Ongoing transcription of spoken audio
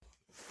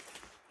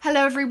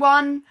Hello,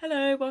 everyone.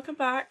 Hello, welcome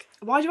back.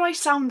 Why do I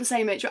sound the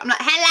same age? I'm like,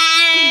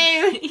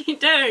 hello! You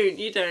don't.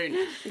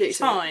 It's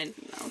fine.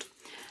 Loud.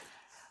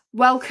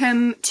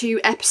 Welcome to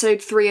episode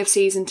 3 of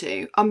season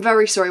 2. I'm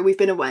very sorry, we've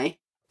been away.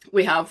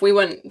 We have. We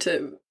went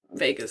to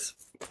Vegas.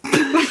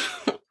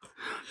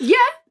 Yeah.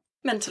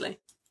 Mentally.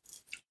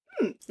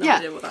 No yeah.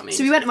 idea what that means.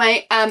 So we went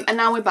away, and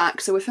now we're back.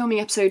 So we're filming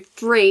episode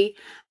 3,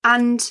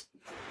 and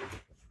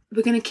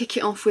we're going to kick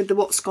it off with the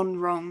what's gone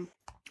wrong.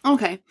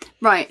 Okay,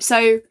 right,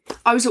 so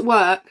I was at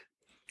work,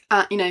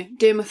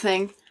 doing my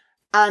thing,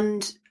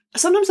 and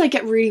sometimes I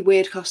get really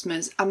weird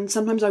customers, and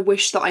sometimes I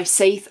wish that I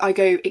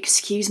go,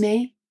 excuse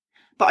me,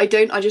 but I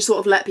don't, I just sort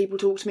of let people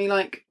talk to me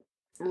like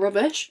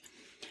rubbish.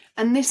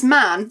 And this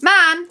man,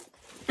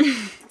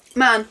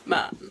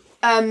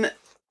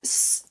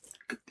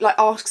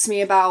 asks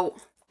me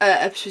about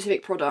a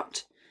specific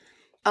product.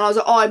 And I was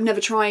like, oh, I've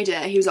never tried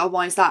it. He was like, oh,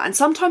 why is that? And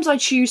sometimes I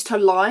choose to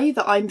lie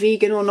that I'm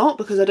vegan or not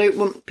because I don't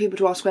want people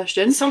to ask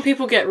questions. Some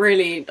people get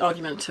really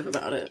argumentative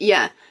about it.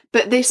 Yeah.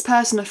 But this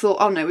person, I thought,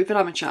 oh no, we've been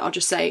having a chat. I'll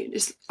just say,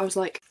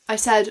 I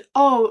said,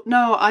 oh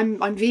no,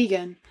 I'm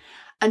vegan.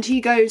 And he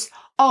goes,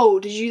 oh,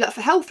 did you do that for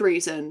health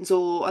reasons?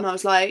 And I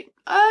was like,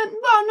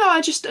 well, no,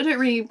 I don't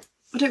really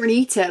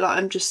eat it.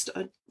 Like,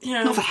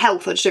 not for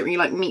health. I just don't really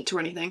like meat or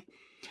anything.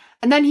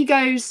 And then he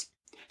goes,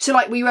 so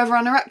like, were you ever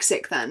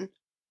anorexic then?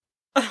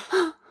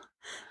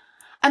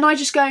 And I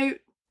just go,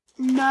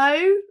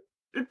 no,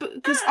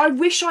 because I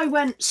wish I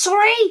went,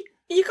 sorry?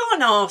 You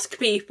can't ask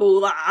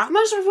people that.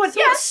 Most of went,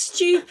 yes.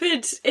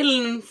 Stupid,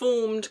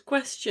 ill-informed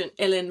question.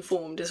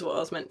 Ill-informed is what I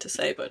was meant to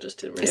say, but I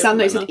just didn't really. It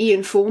sounded like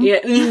Ian Form.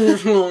 Yeah,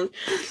 ill-informed.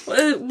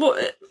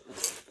 What?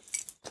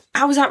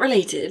 How was that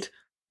related?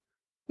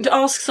 To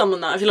ask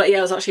someone that, I feel like, yeah,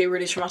 it was actually a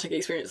really traumatic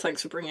experience.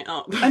 Thanks for bringing it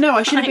up. I know,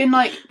 I should have been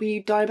like, were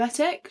you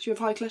diabetic? Do you have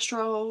high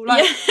cholesterol?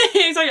 Like,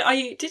 yeah,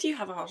 exactly. Did you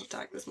have a heart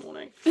attack this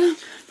morning?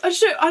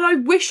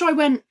 I wish I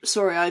went,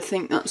 sorry, I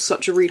think that's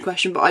such a rude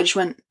question, but I just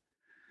went,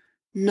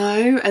 no,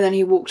 and then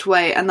he walked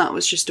away, and that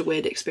was just a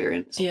weird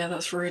experience. Yeah,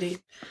 that's really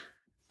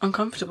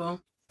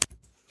uncomfortable.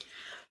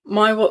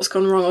 My what's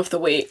gone wrong of the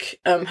week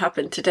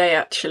happened today,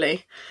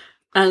 actually.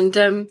 And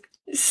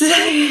so,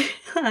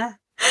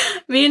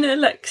 me and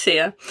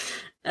Alexia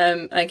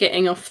are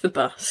getting off the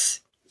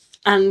bus,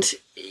 and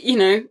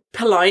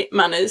polite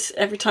manners,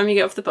 every time you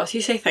get off the bus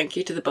you say thank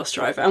you to the bus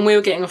driver, and we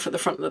were getting off at the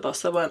front of the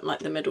bus, there weren't like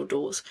the middle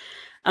doors,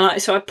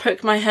 and so I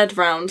poked my head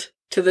round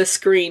to the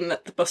screen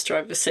that the bus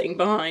driver was sitting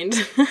behind.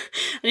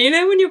 And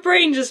when your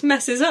brain just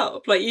messes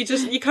up, like you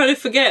kind of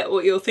forget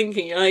what you're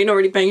thinking, you're not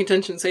really paying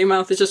attention, so your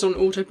mouth is just on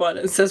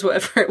autopilot and says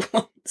whatever it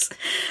wants.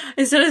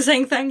 Instead of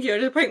saying thank you, I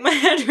just poke my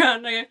head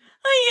round and I go,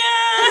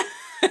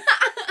 oh yeah.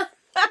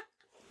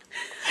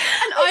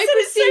 And I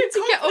proceed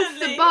to get off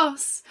the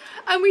bus,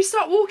 and we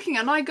start walking,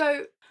 and I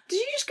go, did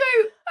you just go,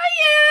 oh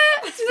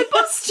yeah, to the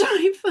bus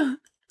driver?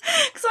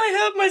 Because I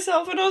heard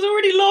myself, and I was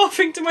already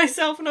laughing to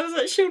myself, and I was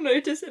like, she'll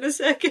notice in a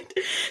second.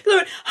 Because I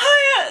went,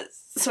 hiya!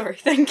 Sorry,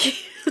 thank you.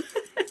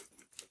 And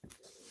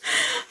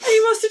he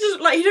must have just,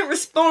 he didn't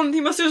respond,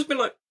 he must have just been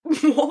like,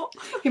 what?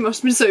 He must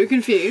have been so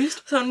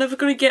confused. So I'm never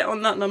going to get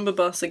on that number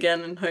bus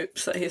again in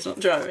hopes that he's not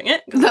driving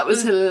it. That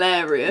was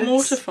hilarious.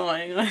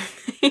 Mortifying, I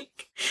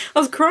think. I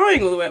was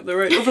crying all the way up the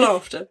road of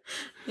laughter.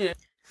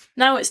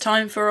 Now it's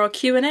time for our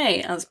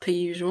Q&A, as per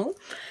usual.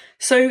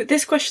 So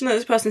this question that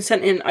this person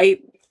sent in,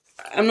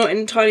 I'm not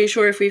entirely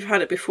sure if we've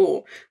had it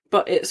before,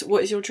 but it's,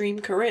 what is your dream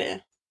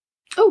career?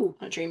 Oh.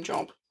 A dream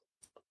job.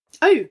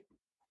 Oh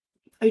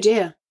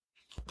dear.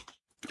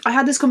 I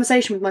had this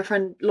conversation with my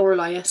friend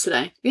Lorelei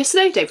yesterday,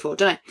 day before,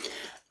 don't I?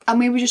 And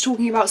we were just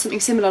talking about something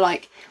similar,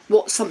 like,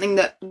 what's something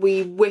that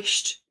we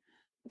wished...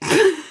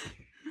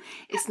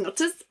 It's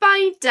not a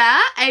spider,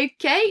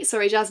 okay.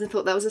 Sorry, Jasmine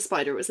thought that was a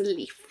spider, it was a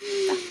leaf.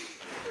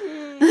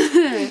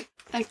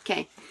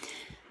 Okay.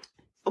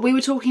 We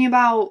were talking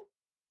about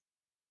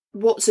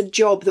what's a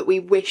job that we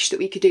wish that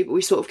we could do but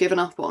we've sort of given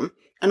up on.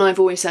 And I've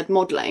always said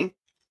modelling,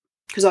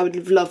 because I would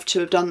have loved to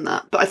have done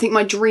that. But I think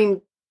my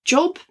dream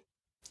job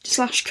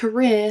 /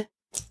 career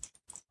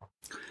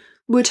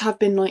would have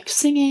been like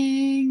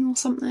singing or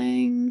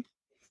something.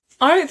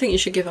 I don't think you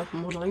should give up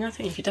on modelling. I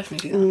think you could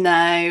definitely do that.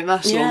 No,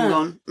 that's long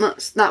gone.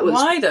 That was...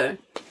 Why though?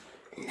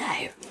 No.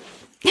 Have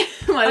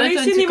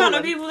you seen the amount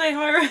of people they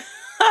hire?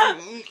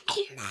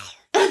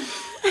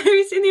 Have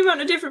you seen the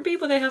amount of different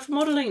people they have for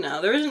modelling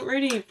now? There isn't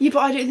really... Yeah, but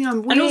I don't think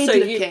I'm weird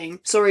looking.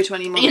 Sorry to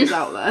any models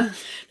out there.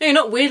 No, you're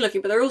not weird looking,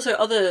 but there are also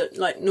other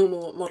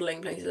normal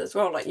modelling places as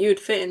well. Like, you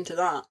would fit into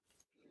that.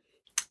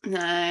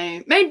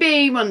 No.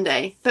 Maybe one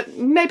day. But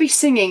maybe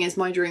singing is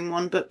my dream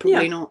one, but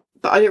probably not.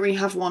 But I don't really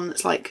have one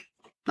that's like...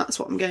 That's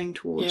what I'm going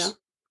towards. Yeah.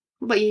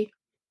 What about you?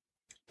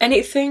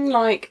 Anything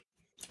like...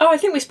 Oh, I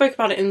think we spoke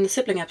about it in the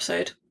sibling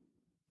episode.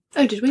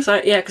 Oh, did we?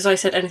 Because I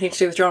said anything to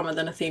do with drama,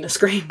 then Athena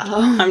screamed.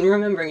 Oh. I'm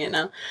remembering it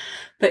now.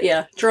 But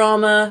yeah,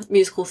 drama,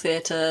 musical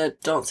theatre,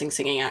 dancing,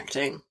 singing,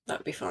 acting. That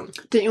would be fun.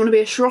 Didn't you want to be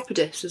a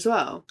chiropodist as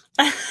well?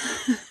 Are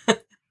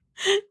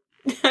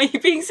you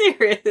being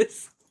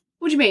serious?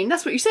 What do you mean?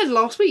 That's what you said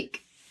last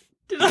week.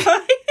 Did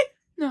I?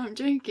 No, I'm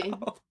joking.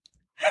 Oh.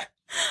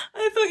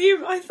 I thought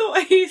I thought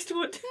I used to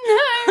want.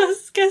 I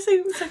was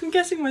second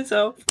guessing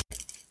myself.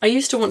 I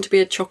used to want to be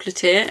a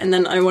chocolatier, and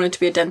then I wanted to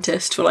be a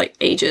dentist for like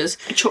ages.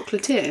 A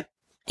chocolatier?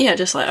 Yeah,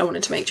 just like I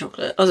wanted to make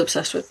chocolate. I was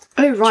obsessed with.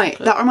 Oh right,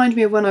 chocolate. that reminded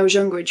me of when I was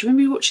younger. Do you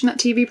remember watching that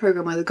TV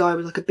program where the guy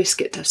was like a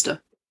biscuit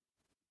tester?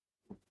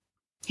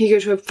 He'd go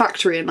to a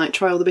factory and like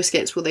try all the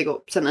biscuits before they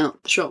got sent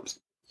out the shops.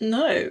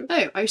 No.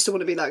 Oh, I used to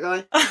want to be that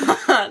guy.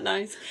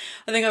 Nice.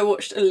 I think I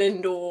watched a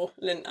Lint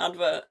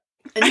advert.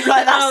 And you're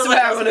like, that's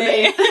where I want to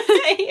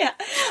be. Yeah.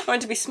 I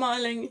want to be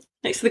smiling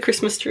next to the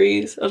Christmas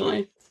trees. I don't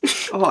know.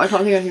 Oh, I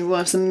can't think of anything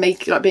worse than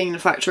being in a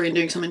factory and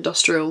doing some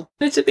industrial.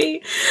 To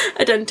be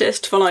a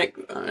dentist for like,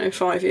 I don't know,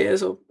 5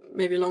 years or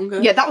maybe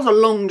longer. Yeah, that was a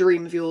long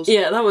dream of yours.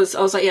 Yeah, I was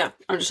like, yeah,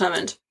 I'm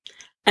determined.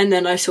 And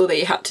then I saw that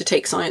you had to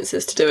take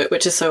sciences to do it,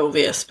 which is so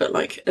obvious, but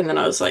like, and then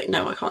I was like,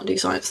 no, I can't do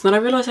science. And then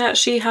I realised I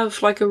actually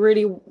have like a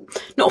really,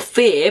 not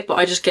fear, but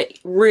I just get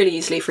really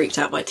easily freaked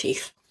out by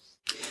teeth.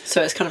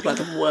 So it's kind of like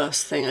the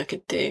worst thing I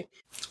could do.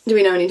 Do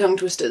we know any tongue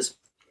twisters?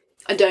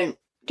 I don't.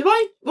 Do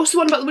I? What's the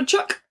one about the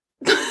woodchuck?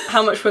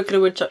 How much wood could a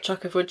woodchuck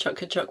chuck if woodchuck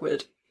could chuck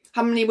wood?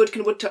 How many wood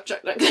can a woodchuck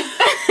chuck?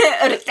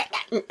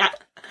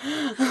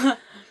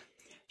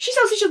 She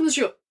sells seashells on the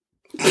shore.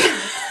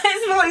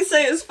 It's not like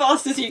say it as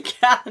fast as you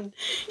can.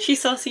 She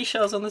sells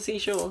seashells on the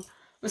seashore.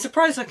 I'm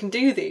surprised I can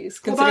do these,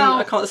 considering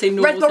I can't say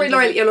normal. Red lorry,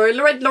 lorry, yellow lorry,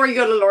 red lorry,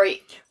 yellow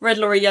lorry. Red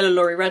lorry, yellow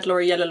lorry, red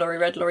lorry, yellow lorry,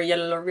 red lorry,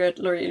 yellow lorry, red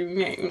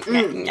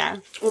lorry. Yeah.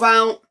 What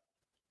about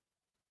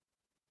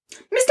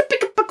Mr.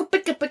 Pick.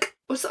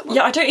 What's that one?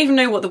 Yeah, I don't even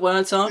know what the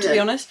words are, to be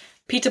honest.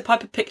 Peter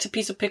Piper picked a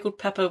piece of pickled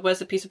pepper. Where's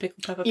the piece of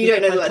pickled pepper? You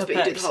don't know the words, but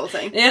you did the whole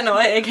thing. Yeah, no,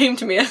 it came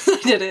to me as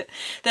I did it.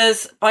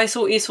 There's I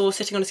saw Esau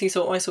sitting on a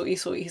seesaw. I saw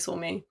Esau. He saw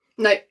me.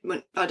 No,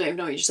 I don't even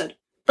know what you just said.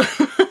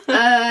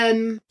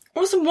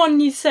 What's the one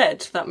you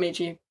said that made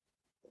you?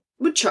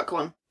 Woodchuck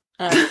one.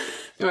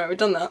 Right, we've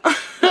done that.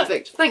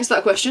 Perfect. Thanks for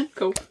that question.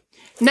 Cool.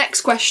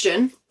 Next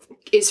question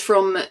is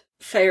from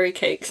Fairy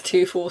Cakes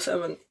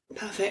 247.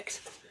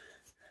 Perfect.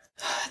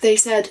 They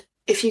said,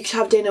 if you could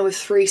have dinner with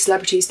 3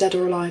 celebrities, dead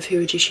or alive, who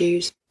would you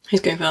choose?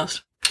 Who's going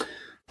first? I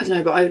don't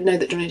know, but I know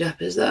that Johnny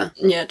Depp is there.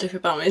 Yeah,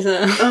 David Bowie's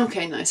there.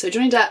 Okay, nice. So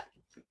Johnny Depp,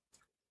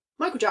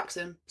 Michael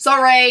Jackson.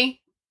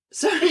 Sorry.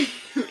 It's a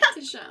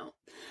shout.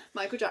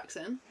 Michael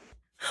Jackson.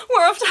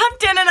 We're off to have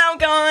dinner now,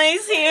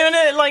 guys. See you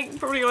in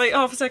probably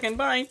half a second.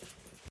 Bye.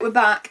 We're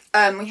back.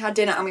 We had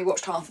dinner and we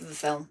watched half of the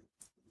film.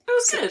 It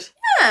was good.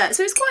 Yeah,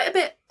 so it's quite a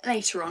bit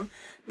later on.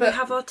 But we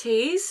have our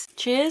teas.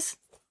 Cheers.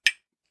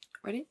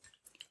 Ready?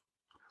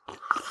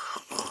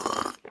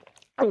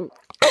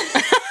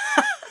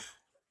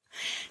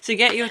 So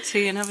get your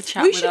tea and have a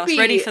chat with us.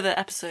 Ready for the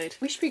episode.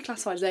 We should be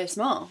classified as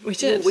ASMR. We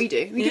should. What we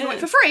do. We give it away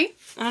for free.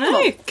 I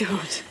know.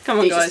 God. Come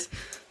on, guys.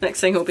 Next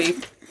thing will be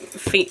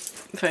feet.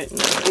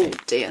 Oh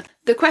dear.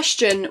 The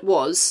question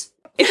was,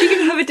 if you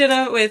could have a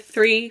dinner with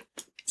 3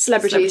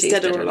 celebrities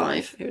dead or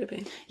alive, who would it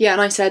be? Yeah,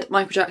 and I said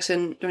Michael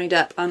Jackson, Johnny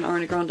Depp, and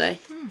Ariana Grande.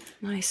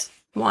 Nice.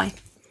 Why?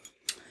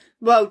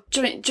 Well,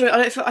 Johnny,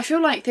 I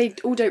feel like they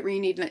all don't really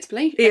need an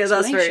explanation. Yeah,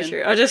 that's very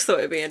true. I just thought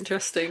it'd be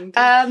interesting.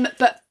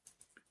 But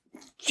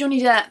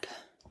Johnny Depp,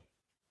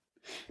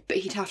 but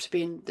he'd have to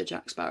be in the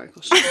Jack Sparrow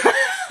costume.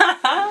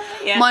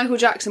 Yeah. Michael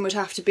Jackson would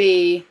have to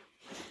be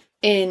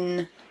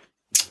in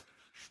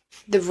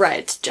the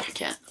red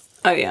jacket.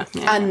 Oh yeah.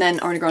 And then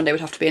Ariana Grande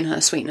would have to be in her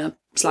sweetener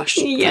 /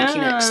 Funky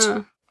Next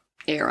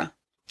era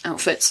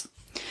outfits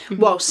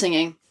while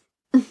singing.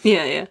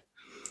 Yeah.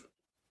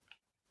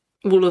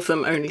 All of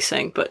them only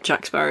sing, but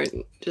Jack Sparrow,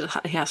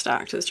 he has to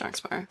act as Jack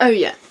Sparrow. Oh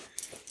yeah.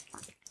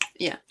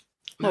 Yeah.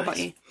 What about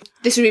you?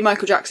 This would be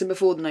Michael Jackson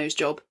before the nose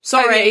job.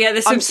 Sorry,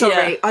 I'm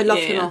sorry. I love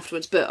him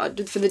afterwards,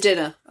 but for the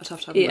dinner, I'd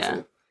have to have him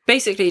before.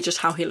 Basically, just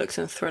how he looks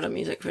in a Thriller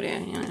music video.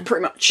 You know?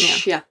 Pretty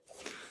much, yeah.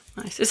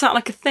 Nice. Is that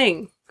like a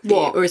thing?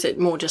 What? Or is it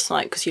more just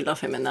like because you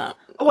love him in that?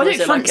 Oh, I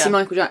don't fancy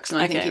Michael Jackson.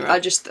 I think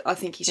I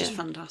think he's just Yeah.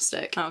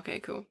 fantastic. Oh, okay,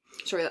 cool.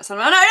 Sorry, that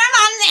sounded.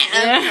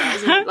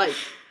 No, like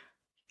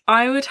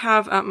I would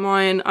have at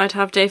mine. I'd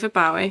have David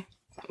Bowie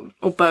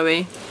or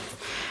Bowie,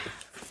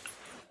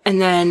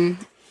 and then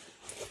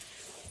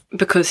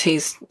because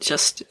he's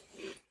just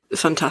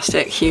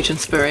fantastic, huge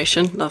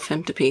inspiration, love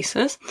him to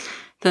pieces.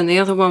 Then the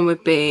other one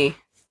would be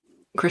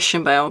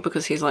Christian Bale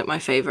because he's like my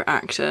favourite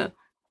actor.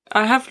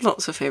 I have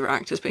lots of favourite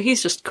actors, but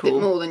he's just cool.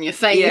 bit more than your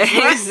favourite.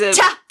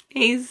 Yeah,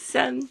 he's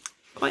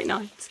quite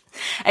nice.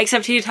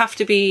 Except he'd have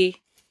to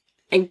be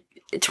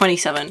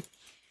 27.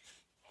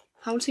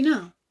 How old is he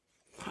now?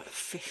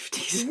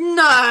 50s.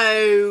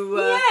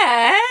 No.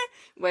 Yeah.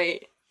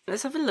 Wait,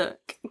 let's have a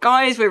look.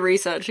 Guys, we're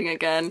researching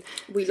again.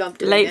 We love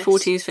doing Late this.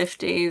 40s,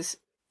 50s.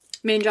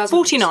 Me and Jasmine.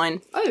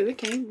 49. Oh,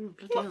 okay.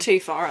 Not too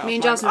far out. Me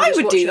and Jasmine. I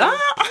would do that.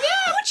 that.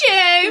 Yeah, would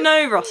you?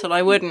 No, Russell,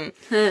 I wouldn't.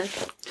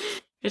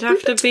 It'd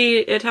have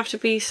to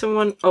be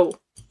someone. Oh,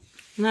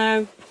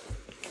 no.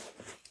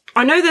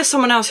 I know there's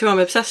someone else who I'm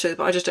obsessed with,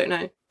 but I just don't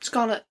know.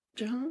 Scarlett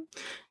Johansson.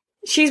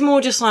 She's more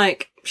just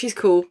like she's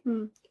cool,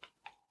 and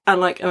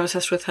like I'm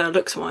obsessed with her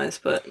looks wise,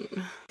 but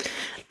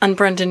and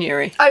Brendan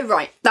Urie. Oh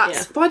right,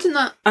 that's why didn't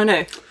that? I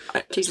know.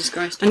 Jesus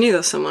Christ! I knew there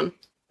was someone.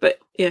 But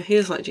yeah, he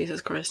is like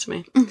Jesus Christ to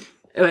me.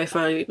 Oh, if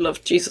I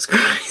loved Jesus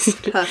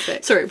Christ.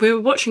 Perfect. Sorry, we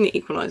were watching The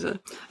Equalizer.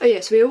 Oh yeah,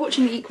 so we were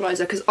watching The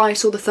Equalizer because I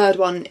saw the third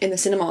one in the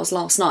cinemas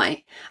last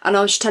night, and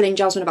I was just telling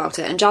Jasmine about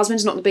it, and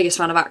Jasmine's not the biggest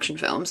fan of action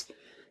films,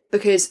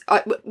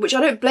 which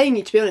I don't blame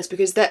you, to be honest,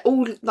 because they're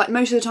all, like,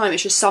 most of the time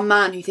it's just some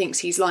man who thinks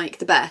he's, like,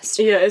 the best.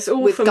 Yeah, it's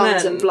all with for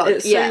guns men. and blood.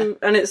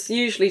 And it's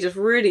usually just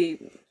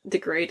really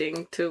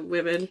degrading to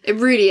women. It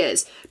really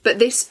is. But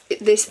this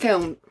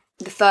film,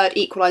 the third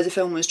Equalizer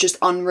film, was just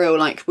unreal,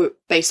 like,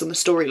 based on the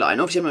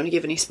storyline. Obviously I'm not going to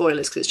give any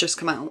spoilers because it's just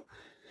come out.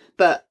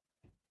 But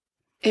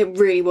it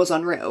really was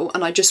unreal,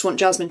 and I just want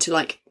Jasmine to,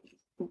 like,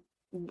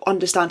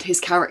 understand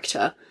his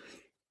character,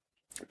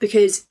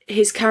 because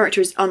his character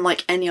is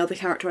unlike any other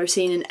character I've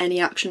seen in any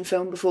action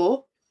film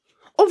before.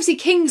 Obviously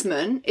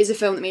Kingsman is a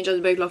film that me and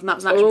Jasmine both love, and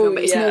that's an action film,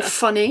 but it's more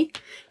funny.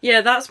 Yeah,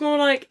 that's more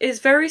like, it's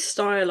very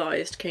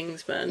stylised,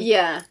 Kingsman.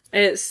 Yeah.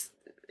 It's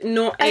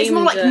not aimed it's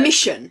more like at...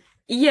 Mission.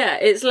 Yeah,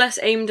 it's less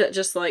aimed at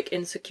just, like,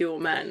 insecure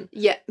men.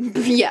 Yeah.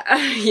 Yeah.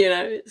 You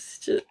know, it's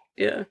just,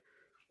 yeah.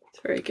 It's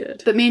very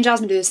good. But me and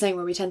Jasmine do this thing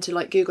where we tend to,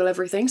 like, Google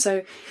everything.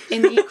 So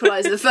in The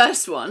Equalizer, the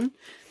first one,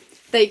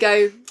 they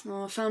go,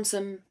 I found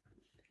some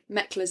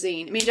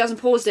meclizine. Me and Jasmine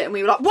paused it and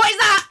we were like, what is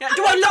that?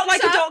 Do I look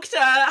like a doctor?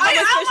 How am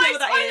I supposed to know what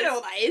that is? I know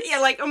what that is. Yeah,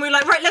 like, and we're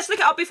like, right, let's look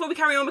it up before we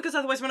carry on, because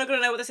otherwise we're not going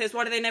to know what this is.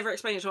 Why do they never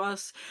explain it to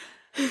us?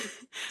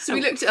 So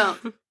we looked it up.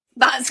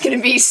 That's going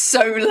to be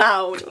so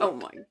loud. Oh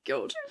my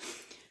God.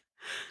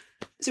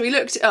 So we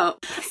looked it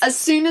up. As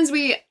soon as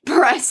we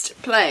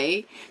pressed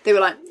play, they were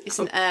like, it's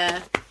an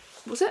air...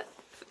 Was it?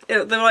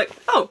 Yeah, they're like,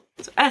 oh,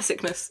 it's air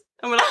sickness.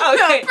 And we're like, oh,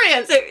 okay.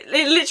 Brilliant. So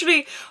it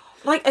literally,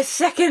 like, a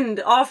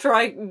second after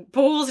I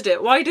paused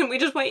it, why didn't we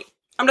just wait?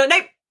 I'm like,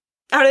 nope.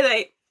 How do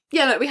they?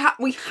 Yeah, look, we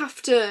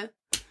have to...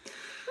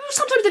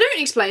 Sometimes they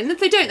don't explain. If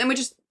they don't, then we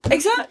just...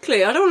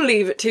 Exactly. I don't want to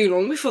leave it too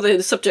long before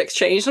the subject's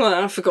changed and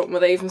I've forgotten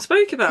what they even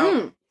spoke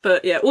about.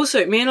 But yeah,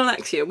 also, me and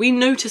Alexia, we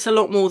notice a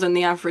lot more than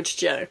the average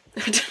Joe.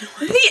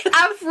 The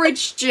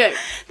average Joe.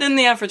 Than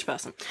the average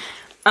person.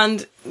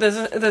 And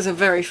there's a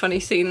very funny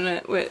scene in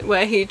it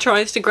where he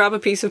tries to grab a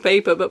piece of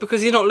paper, but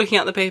because he's not looking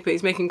at the paper,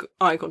 he's making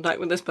eye contact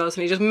with this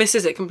person, he just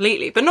misses it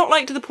completely. But not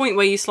like to the point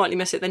where you slightly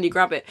miss it, then you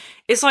grab it.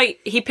 It's like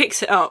he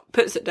picks it up,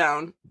 puts it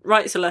down,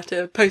 writes a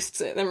letter,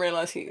 posts it, then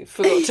realises he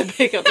forgot to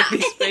pick up a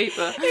piece of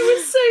paper. It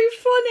was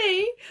so funny,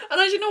 and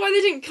I don't know why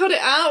they didn't cut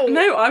it out.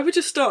 No, I would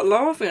just start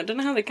laughing. I don't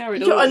know how they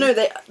carried on. I know,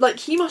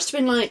 he must have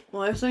been like,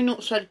 why have they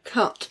not said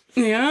cut?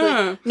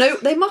 Yeah. No,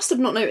 they must have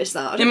not noticed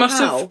that. I don't It must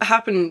know how. have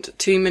happened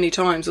too many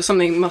times, or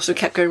something must have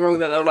kept going wrong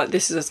that they were like,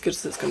 this is as good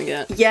as it's going to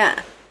get. Yeah.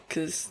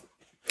 Because...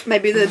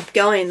 Maybe the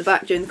guy in the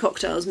back doing the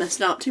cocktails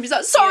messed up. He was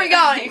like, sorry,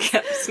 guys! He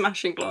kept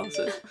smashing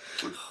glasses.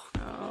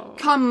 Oh.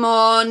 Come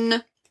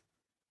on.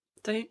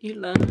 Don't you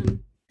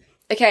learn?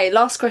 Okay,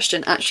 last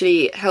question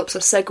actually helps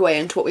us segue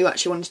into what we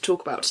actually wanted to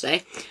talk about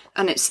today.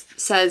 And it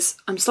says,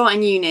 I'm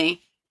starting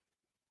uni.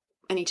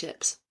 Any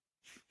tips?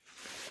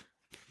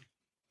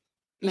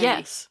 Maybe.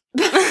 Yes.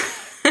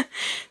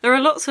 There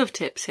are lots of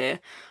tips here.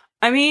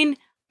 I mean,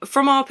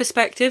 from our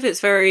perspective, it's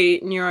very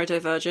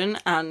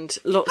neurodivergent and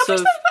lots Have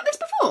of... we spoken about this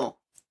before?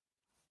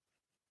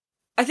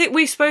 I think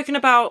we've spoken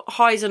about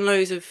highs and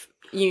lows of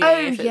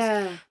uni.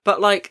 Yeah.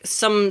 But like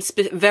some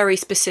very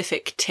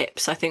specific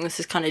tips. I think this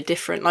is kind of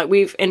different. Like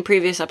in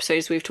previous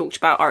episodes, we've talked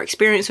about our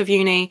experience of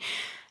uni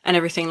and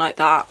everything like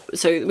that.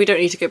 So we don't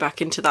need to go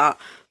back into that.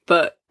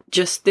 But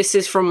just this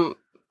is from...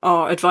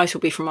 Our advice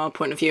will be from our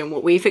point of view and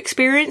what we've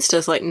experienced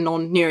as like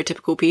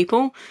non-neurotypical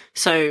people.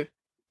 So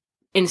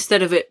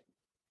instead of it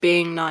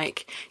being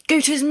like, go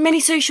to as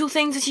many social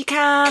things as you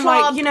can,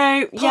 Club, like, you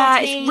know, party. yeah,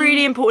 it's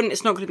really important.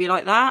 It's not going to be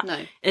like that. No.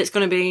 It's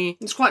going to be...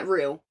 It's quite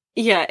real.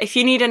 Yeah, if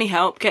you need any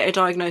help, get a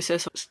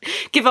diagnosis.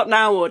 Give up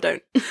now or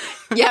don't.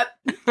 Yep.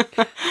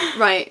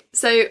 Right,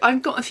 so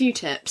I've got a few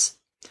tips.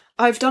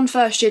 I've done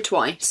first year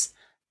twice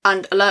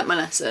and I learnt my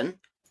lesson.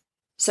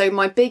 So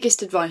my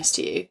biggest advice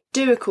to you,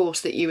 do a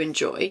course that you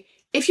enjoy.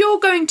 If you're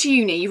going to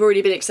uni, you've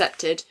already been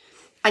accepted,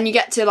 and you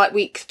get to like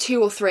week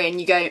 2 or 3 and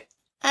you go,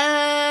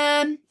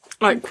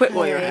 like, quit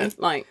while you're ahead.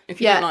 Like, if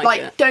you don't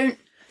like it.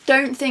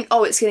 Don't think,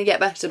 oh, it's going to get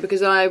better,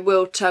 because I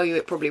will tell you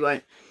it probably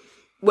won't.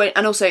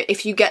 And also,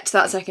 if you get to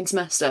that second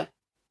semester,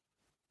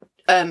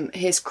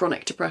 here's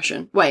chronic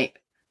depression. Wait.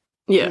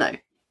 Yeah. No.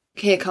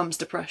 Here comes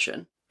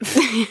depression.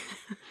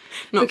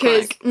 Not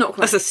chronic.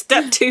 That's a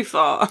step too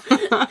far.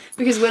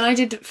 Because when I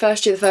did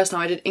first year the first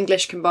time, I did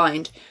English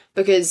combined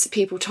because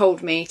people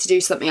told me to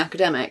do something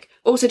academic.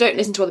 Also, don't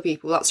listen to other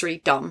people. That's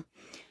really dumb.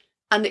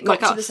 And it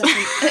got like to the second...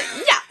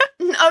 yeah.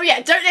 Oh,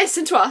 yeah. Don't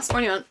listen to us or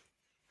anyone.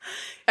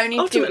 Only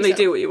Ultimately,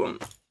 do what you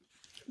want.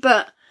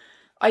 But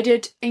I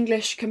did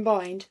English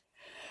combined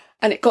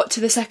and it got to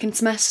the second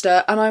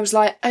semester and I was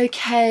like,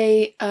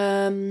 okay,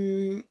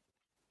 I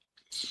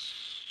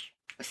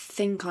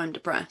think I'm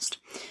depressed.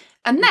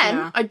 And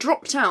then I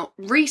dropped out,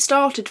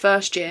 restarted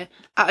first year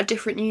at a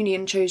different uni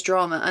and chose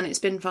drama, and it's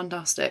been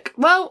fantastic.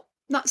 Well,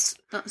 That's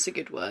a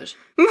good word.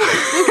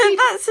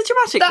 That's a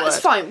dramatic word. That's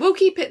fine. We'll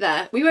keep it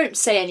there. We won't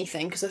say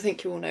anything because I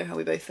think you all know how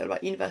we both feel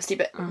about university.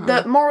 But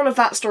the moral of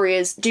that story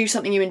is do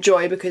something you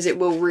enjoy because it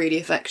will really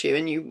affect you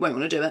and you won't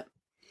want to do it.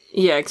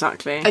 Yeah,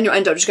 exactly. And you'll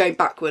end up just going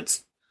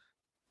backwards.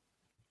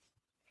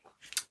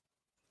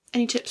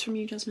 Any tips from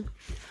you, Jasmine?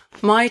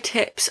 My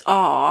tips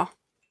are,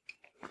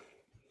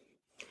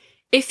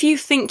 if you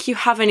think you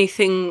have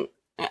anything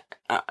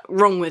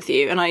wrong with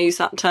you, and I use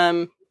that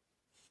term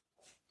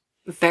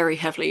very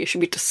heavily, you should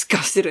be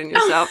disgusted in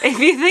yourself. If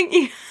you think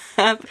you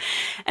have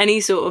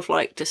any sort of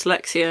like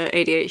dyslexia,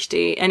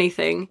 ADHD,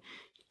 anything,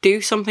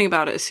 do something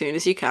about it as soon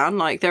as you can.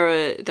 Like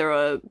there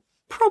are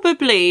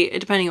probably,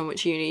 depending on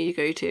which uni you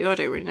go to, I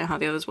don't really know how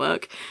the others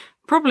work,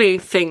 probably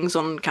things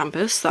on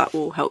campus that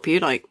will help you,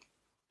 like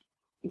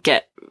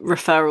get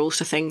referrals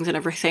to things and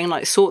everything,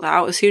 like sort that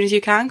out as soon as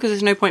you can, because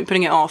there's no point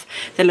putting it off,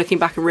 then looking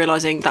back and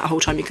realising that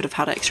whole time you could have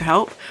had extra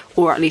help,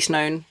 or at least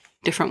known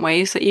different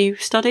ways that you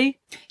study.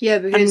 Yeah,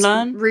 because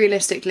learn.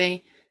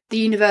 Realistically, the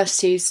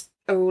universities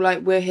are all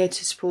like, we're here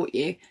to support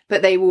you,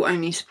 but they will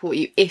only support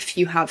you if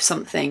you have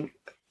something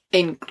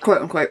in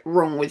quote unquote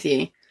wrong with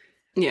you.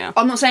 Yeah.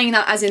 I'm not saying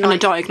that as in and like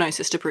a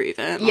diagnosis to prove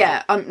it.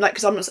 Yeah, I'm like,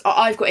 because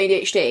I've got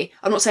ADHD.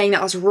 I'm not saying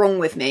that that's wrong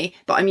with me,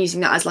 but I'm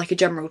using that as like a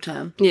general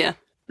term. Yeah.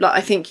 Like,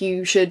 I think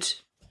you should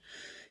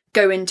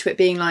go into it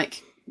being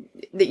like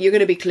that you're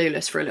going to be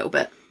clueless for a little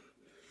bit.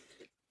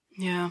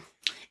 Yeah.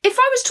 If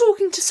I was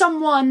talking to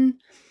someone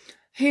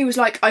who was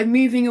like, I'm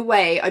moving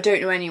away, I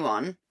don't know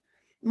anyone,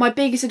 my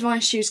biggest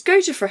advice to you is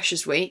go to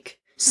Freshers Week,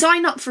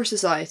 sign up for a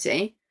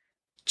society,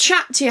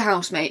 chat to your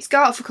housemates, go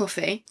out for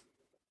coffee,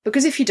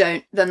 because if you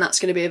don't, then that's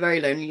going to be a very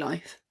lonely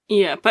life.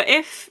 Yeah, but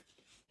if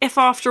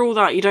after all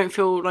that you don't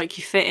feel like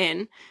you fit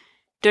in,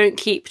 don't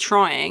keep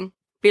trying.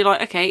 Be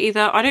like, okay,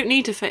 either I don't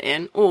need to fit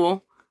in,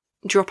 or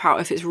drop out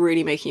if it's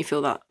really making you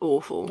feel that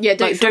awful. Yeah,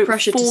 don't feel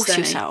pressure to stay. Don't force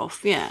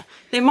yourself. Yeah,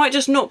 they might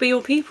just not be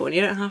your people, and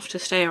you don't have to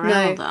stay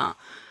around that.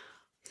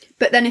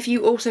 But then if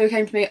you also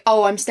came to me,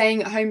 oh, I'm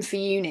staying at home for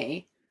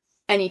uni,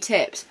 any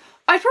tips?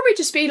 I'd probably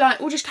just be like,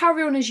 well, just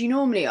carry on as you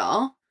normally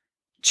are.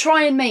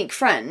 Try and make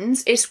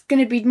friends. It's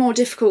going to be more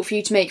difficult for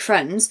you to make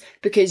friends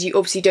because you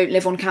obviously don't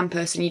live on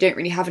campus and you don't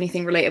really have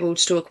anything relatable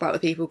to talk about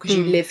with people because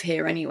you live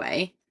here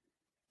anyway.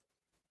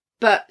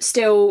 But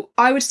still,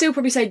 I would still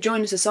probably say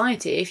join a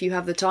society if you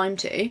have the time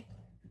to.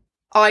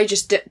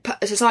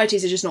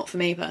 Societies are just not for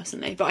me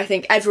personally, but I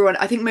think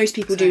most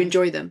people do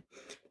enjoy them.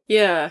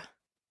 Yeah.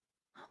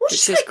 Or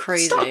just like,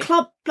 crazy. Start a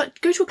club, like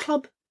go to a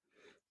club.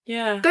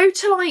 Yeah. Go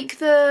to like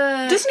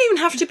the... It doesn't even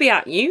have to be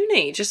at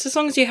uni, just as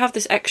long as you have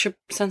this extra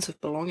sense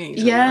of belonging.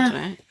 Yeah. I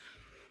don't know.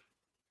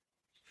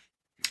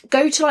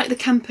 Go to like the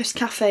campus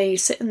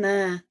cafes, sit in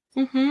there.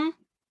 Mm-hmm.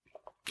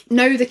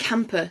 Know the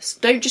campus.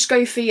 Don't just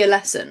go for your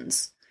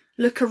lessons.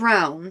 Look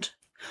around.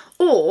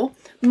 Or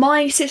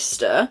my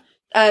sister,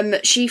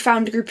 she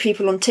found a group of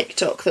people on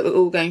TikTok that were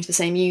all going to the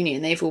same uni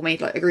and they've all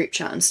made like a group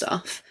chat and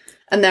stuff.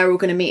 And they're all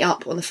going to meet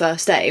up on the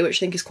first day, which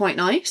I think is quite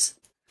nice.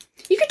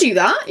 You could do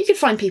that. You could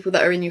find people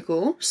that are in your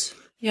course.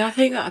 Yeah, I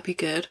think that would be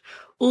good.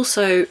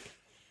 Also,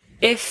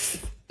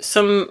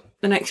 the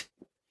next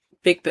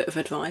big bit of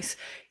advice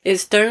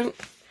is don't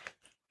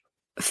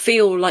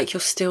feel like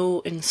you're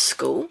still in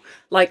school.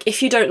 Like,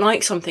 if you don't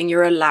like something,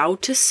 you're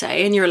allowed to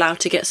say and you're allowed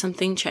to get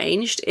something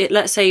changed.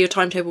 Let's say your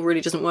timetable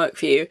really doesn't work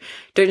for you.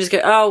 Don't just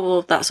go, oh,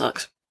 well, that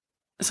sucks.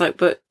 It's like,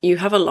 but you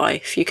have a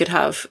life. You could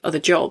have other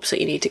jobs that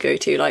you need to go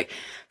to. Like,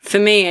 for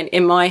me,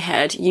 in my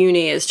head,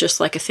 uni is just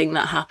like a thing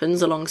that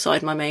happens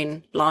alongside my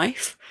main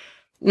life.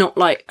 Not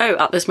like, oh,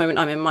 at this moment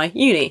I'm in my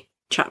uni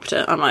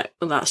chapter. I'm like,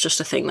 well, that's just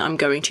a thing that I'm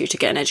going to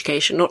get an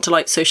education, not to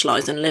like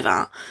socialise and live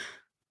at.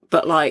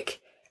 But like,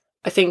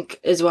 I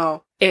think as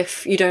well,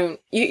 if you don't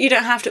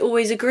have to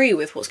always agree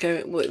with what's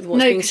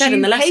being said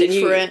in the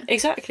lesson.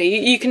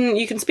 Exactly. You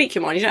can speak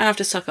your mind. You don't have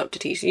to suck up to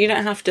teachers. You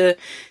don't have to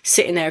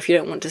sit in there if you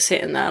don't want to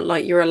sit in there.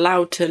 Like, you're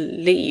allowed to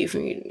leave.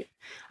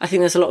 I think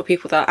there's a lot of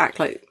people that act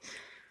like,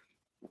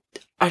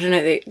 I don't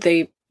know,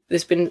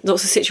 there's been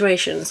lots of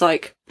situations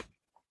like,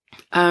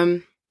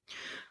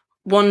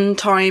 one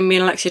time me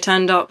and Alexia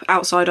turned up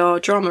outside our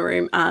drama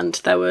room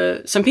and there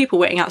were some people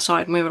waiting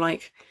outside and we were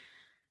like,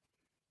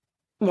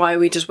 why are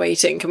we just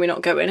waiting? Can we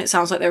not go in? It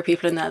sounds like there are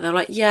people in there. They're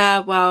like, yeah,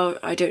 well,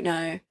 I don't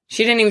know.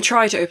 She didn't even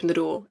try to open the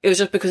door. It was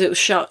just because it was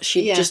shut.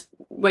 She just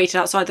waited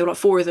outside. There were like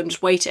 4 of them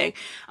just waiting.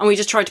 And we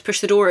just tried to push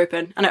the door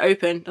open and it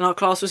opened and our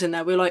class was in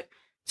there. We were like,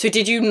 so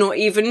did you not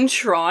even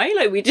try?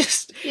 Like, we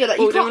just... Yeah, like,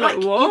 you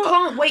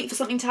can't wait for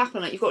something to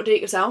happen. Like, you've got to do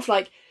it yourself.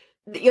 Like,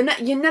 you're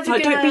never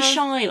like, gonna... don't be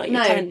shy. Like,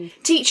 you're 10.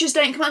 Teachers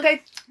don't come out and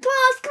go,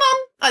 class, come on.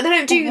 Like, they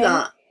don't do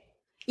that.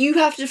 You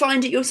have to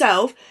find it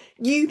yourself.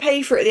 You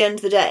pay for it at the end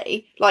of the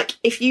day. Like,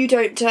 if you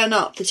don't turn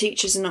up, the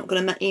teachers are not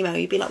going to email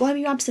you. Be like, why were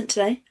you absent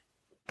today?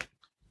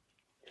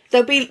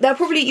 You'll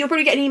probably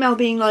get an email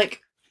being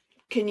like,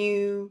 can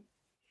you...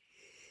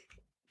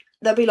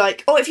 They'll be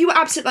like, oh, if you were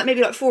absent like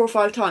maybe like 4 or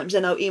 5 times,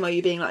 then they'll email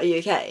you being like, are you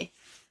okay?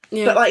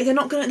 Yeah. But like, they're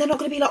not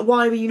gonna be like,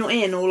 why were you not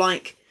in? Or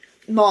like,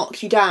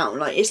 mark you down.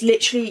 Like, it's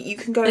literally, you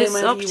can go in It's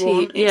whenever up you to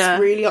want. you, yeah.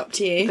 It's really up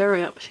to you.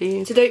 Very up to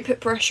you. So don't put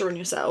pressure on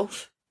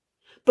yourself.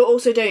 But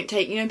also don't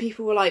take,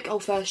 people were like, oh,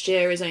 first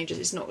year is only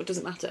just, it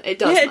doesn't matter. It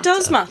does matter. Yeah, it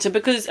does matter,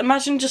 because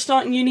imagine just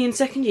starting uni in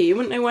second year, you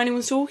wouldn't know what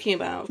anyone's talking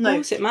about. Of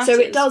course it matters.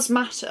 So it does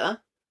matter,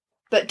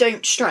 but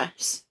don't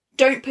stress.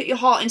 Don't put your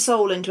heart and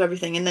soul into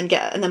everything and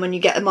then when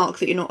you get a mark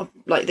that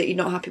you're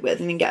not happy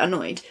with and then get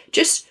annoyed.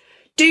 Just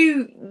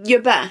do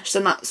your best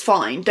and that's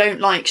fine.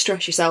 Don't,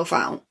 stress yourself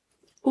out.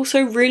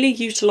 Also, really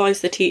utilise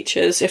the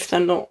teachers if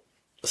they're not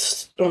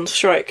on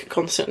strike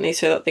constantly,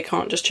 so that they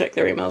can't just check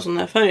their emails on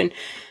their phone.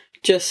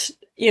 Just,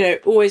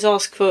 always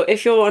ask for,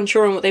 if you're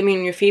unsure on what they mean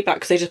in your feedback,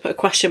 because they just put a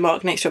question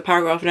mark next to a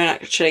paragraph and don't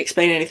actually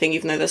explain anything,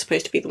 even though they're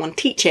supposed to be the one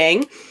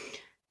teaching,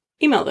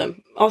 email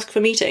them. Ask for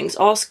meetings.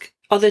 Ask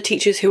other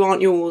teachers who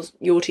aren't your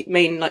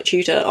main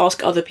tutor.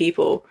 Ask other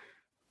people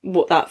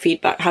what that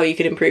feedback, how you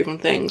could improve on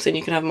things, and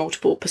you can have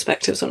multiple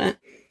perspectives on it.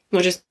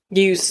 Or just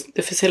use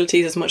the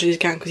facilities as much as you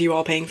can, because you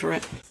are paying for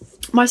it.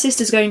 My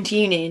sister's going to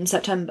uni in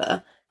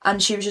September,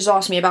 and she was just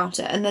asking me about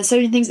it. And there's so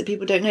many things that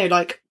people don't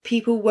know.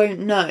 People won't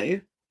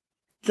know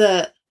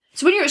that.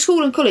 So when you're at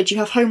school and college, you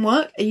have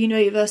homework. At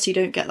university, you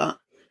don't get that.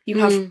 You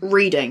have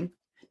reading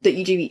that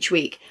you do each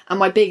week. And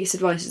my biggest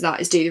advice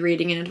is do the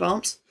reading in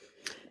advance.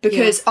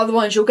 Because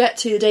otherwise you'll get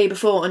to the day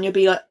before and you'll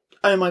be like,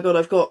 oh my god,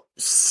 I've got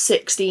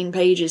 16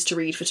 pages to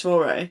read for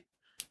tomorrow.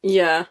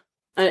 Yeah.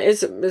 And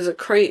it's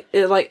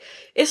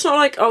not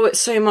like, oh, it's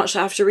so much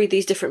I have to read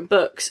these different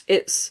books.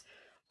 It's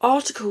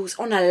articles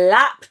on a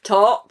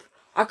laptop.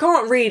 I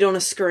can't read on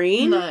a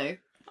screen. No.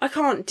 I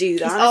can't do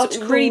that. It's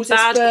really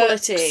bad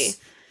quality.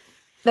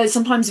 There's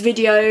sometimes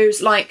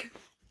videos,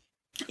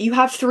 you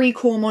have 3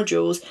 core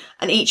modules,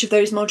 and each of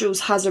those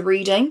modules has a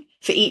reading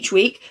for each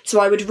week. So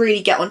I would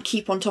really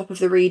keep on top of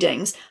the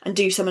readings and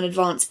do some in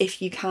advance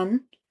if you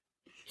can.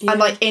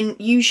 Yeah. And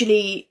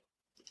usually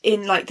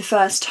in the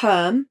first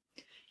term,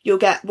 you'll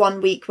get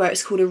 1 week where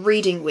it's called a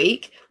reading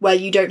week, where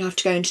you don't have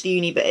to go into the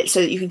uni, but it's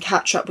so that you can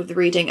catch up with the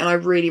reading. And I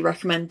really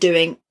recommend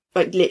doing,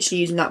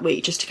 literally using that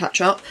week just to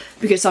catch up,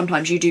 because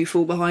sometimes you do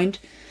fall behind.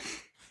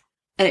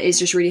 And it is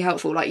just really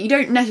helpful. You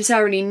don't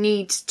necessarily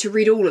need to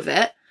read all of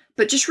it,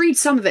 but just read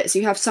some of it so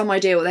you have some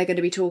idea what they're going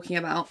to be talking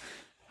about.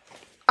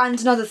 And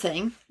another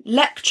thing,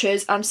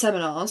 lectures and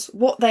seminars,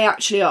 what they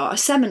actually are. A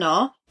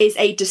seminar is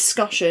a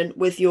discussion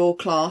with your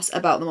class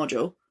about the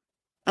module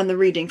and the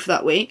reading for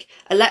that week.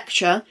 A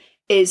lecture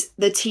is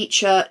the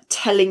teacher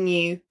telling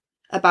you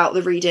about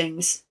the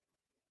readings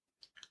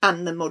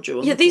and the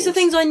module. Yeah, these are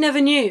things I never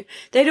knew.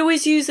 They'd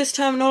always use this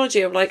terminology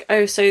of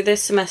so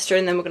this semester,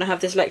 and then we're going to have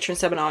this lecture and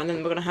seminar, and then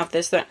we're going to have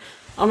this, that.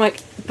 I'm like,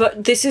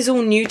 but this is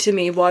all new to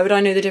me. Why would I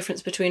know the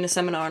difference between a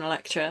seminar and a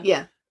lecture?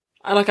 Yeah.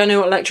 I know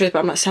what a lecture is, but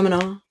I'm like,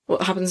 seminar?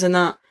 What happens in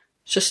that?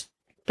 It's just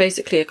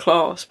basically a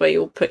class where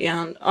you'll put your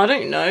hand... I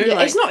don't know.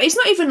 Yeah, it's not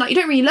even you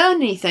don't really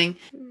learn anything.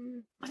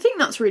 I think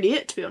that's really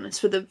it, to be honest,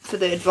 for the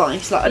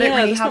advice. I don't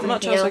really have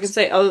not much else I can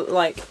say.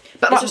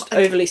 But it's just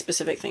overly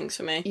specific things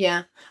for me.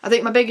 Yeah. I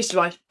think my biggest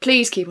advice,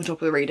 please keep on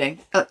top of the reading.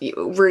 It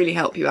will really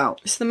help you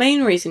out. It's the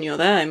main reason you're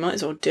there. You might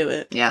as well do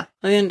it. Yeah. At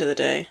the end of the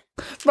day.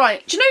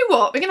 Right. Do you know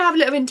what? We're going to have a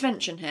little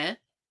intervention here.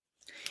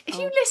 If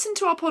you listen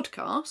to our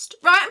podcast...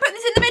 Right, I'm putting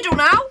this in the middle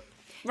now.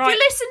 Right. If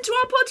you listen to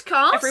our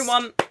podcast...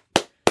 Everyone...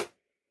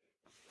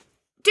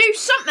 do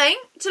something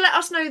to let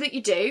us know that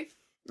you do,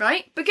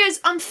 right?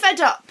 Because I'm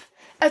fed up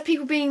of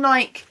people being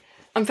like...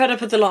 I'm fed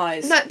up of the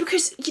lies. No,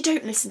 because you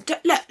don't listen.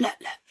 Look.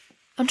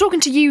 I'm talking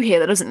to you here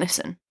that doesn't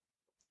listen.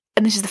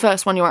 And this is the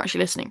first one you're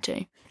actually listening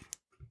to.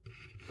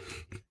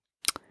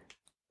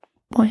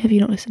 Why have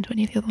you not listened to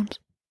any of the other ones?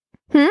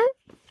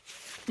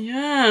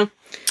 Yeah.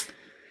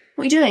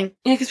 What are you doing?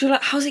 Yeah, because we're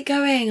like, how's it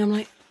going? I'm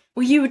like,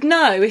 well, you would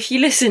know if you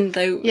listened,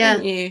 though,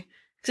 wouldn't you?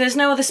 Because there's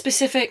no other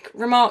specific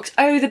remarks.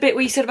 Oh, the bit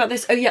where you said about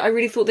this. Oh, yeah, I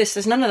really thought this.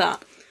 There's none of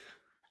that.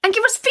 And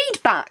give us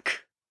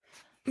feedback.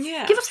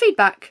 Yeah. Give us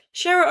feedback.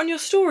 Share it on your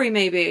story,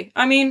 maybe.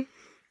 I mean,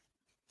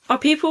 are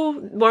people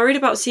worried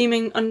about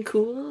seeming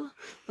uncool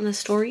on their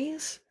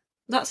stories?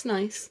 That's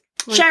nice.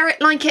 Share it,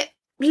 like it,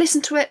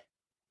 listen to it.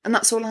 And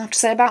that's all I have to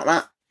say about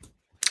that.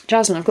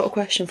 Jasmine, I've got a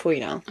question for you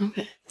now.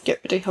 Okay. Get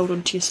ready, hold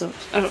on to your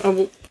socks. I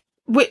will.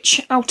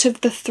 Which out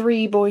of the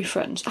 3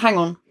 boyfriends... Hang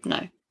on,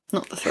 no,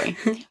 not the 3.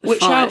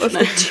 Which out of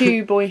the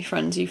 2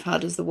 boyfriends you've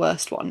had is the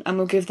worst one? And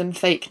we'll give them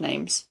fake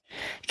names.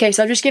 Okay,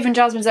 so I've just given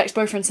Jasmine's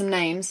ex-boyfriend some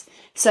names.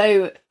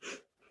 So,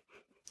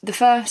 the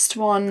first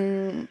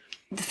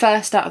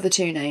out of the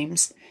 2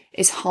 names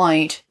is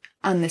Hyde,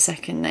 and the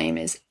second name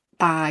is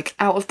Bag.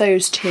 Out of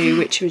those 2,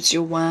 which was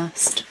your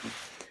worst?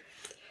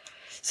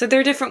 So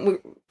there are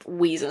different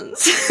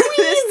reasons.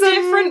 There's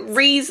different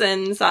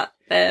reasons that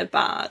they're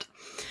bad.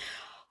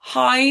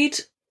 Hyde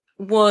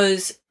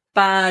was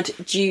bad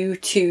due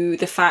to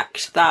the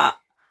fact that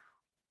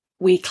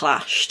we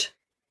clashed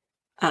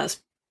as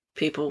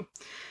people.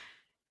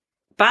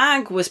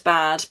 Bag was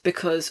bad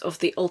because of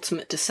the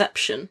ultimate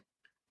deception.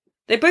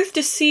 They both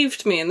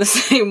deceived me in the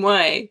same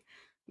way,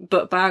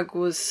 but Bag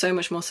was so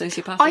much more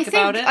sociopathic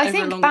about it over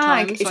a long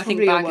time, so I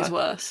think Bag is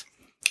worse.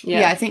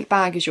 Yeah, I think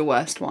Bag is your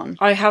worst one.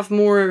 I have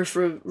more of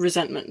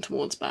resentment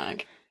towards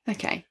Bag.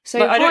 Okay, so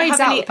But I don't Hyde's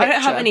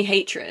have any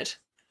hatred,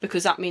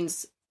 because that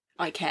means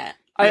I care.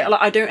 Yeah.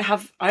 I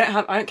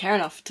don't care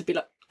enough to be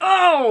like,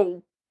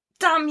 oh,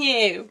 damn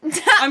you.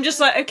 I'm just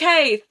like,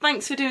 okay,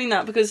 thanks for doing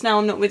that, because now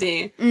I'm not with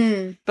you.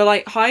 But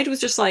like Hyde was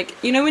just like,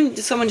 you know when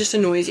someone just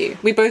annoys you?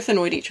 We both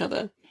annoyed each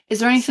other. Is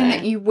there anything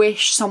that you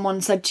wish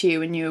someone said to you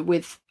when you were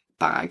with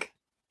Bag?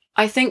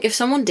 I think if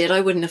someone did,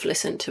 I wouldn't have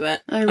listened to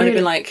it. Oh, I'd have really?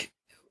 been like,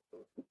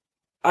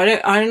 I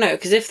don't know,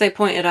 because if they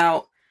pointed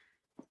out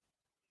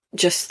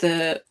just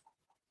the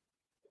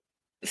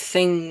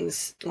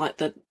things, like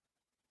the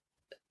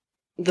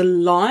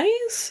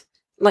lies,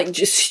 like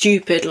just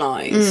stupid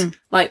lies,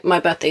 like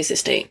my birthday's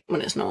this date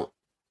when it's not.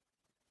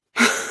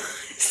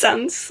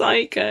 Sounds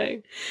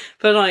psycho,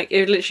 but like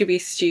it would literally be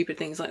stupid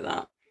things like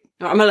that.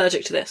 I'm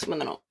allergic to this when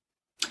they're not.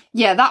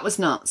 Yeah, that was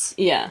nuts.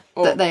 Yeah,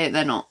 That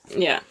they're not.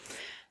 Yeah,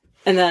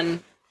 and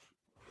then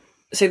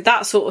so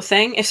that sort of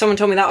thing. If someone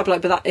told me that, I'd be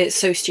like, "But that it's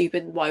so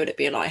stupid. Why would it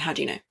be a lie? How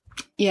do you know?"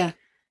 Yeah.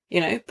 You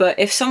know, but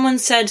if someone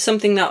said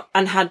something that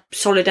and had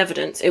solid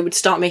evidence, it would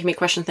start making me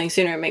question things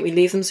sooner and make me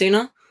leave them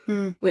sooner,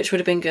 which would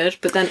have been good.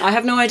 But then I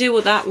have no idea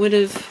what that would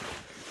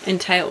have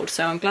entailed,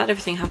 so I'm glad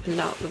everything happened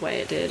out the way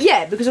it did.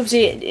 Yeah, because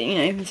obviously, you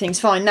know, everything's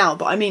fine now,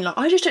 but I mean, like,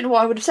 I just don't know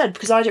what I would have said,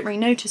 because I didn't really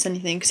notice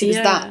anything, because he was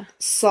that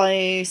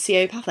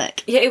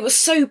sociopathic. Yeah, it was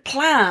so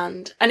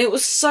planned, and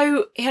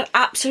he had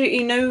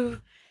absolutely no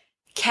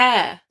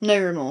care.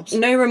 No remorse.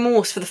 No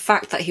remorse for the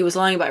fact that he was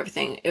lying about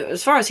everything.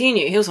 As far as he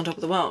knew, he was on top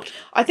of the world.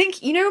 I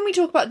think, you know, when we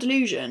talk about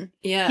delusion,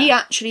 Yeah. he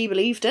actually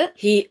believed it.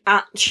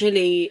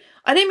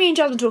 I didn't mean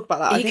Jasmine talk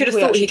about that. He could have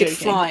thought he could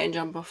fly and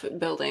jump off a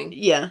building.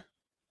 Yeah.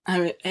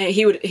 And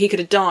he could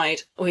have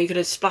died, or he could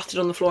have splattered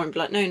on the floor and be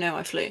like, no,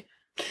 I flew.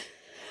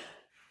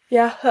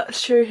 Yeah,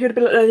 that's true. He would have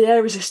been like, no, the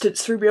air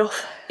resistance threw me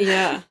off.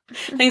 Yeah.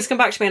 Things come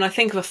back to me and I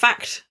think of a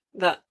fact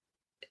that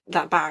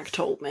Bag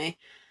told me.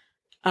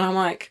 And I'm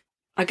like,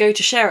 I go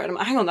to share it and I'm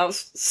like, hang on, that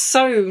was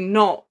so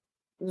not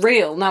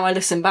real. Now I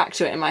listen back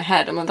to it in my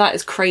head. I'm like, that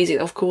is crazy.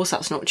 Of course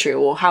that's not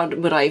true. Or how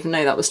would I even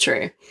know that was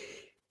true?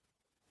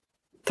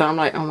 So I'm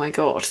like, oh my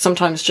God.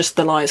 Sometimes just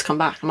the lies come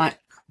back. I'm like,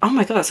 oh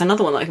my God, that's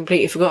another one that I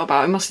completely forgot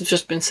about. It must have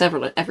just been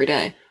several every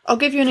day. I'll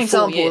give you an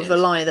example of a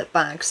lie that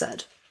Bag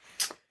said.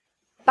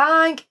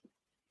 Bag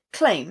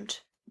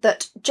claimed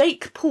that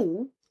Jake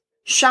Paul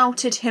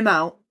shouted him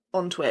out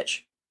on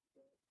Twitch.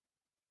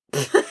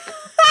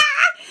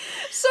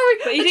 Sorry,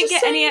 but he didn't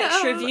get any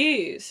extra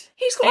views.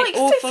 He's got like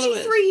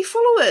 53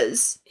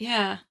 followers.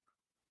 Yeah.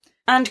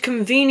 And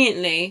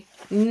conveniently,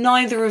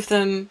 neither of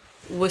them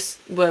were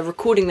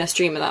recording their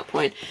stream at that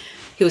point.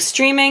 He was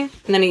streaming,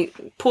 and then he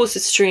paused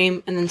his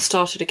stream, and then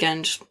started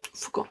again, just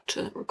forgot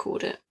to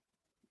record it.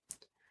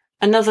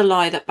 Another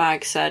lie that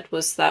Bag said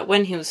was that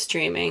when he was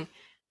streaming,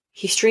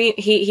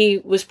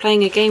 he was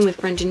playing a game with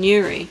Brendan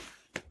Urie.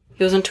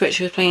 He was on Twitch,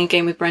 he was playing a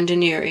game with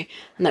Brendan Urie,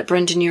 and that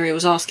Brendan Urie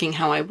was asking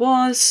how I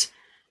was.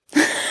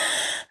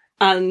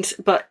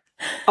 But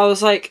I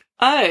was like,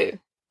 are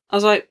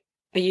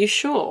you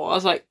sure? I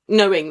was like,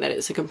 knowing that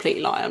it's a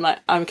complete lie. I'm like,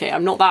 okay,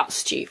 I'm not that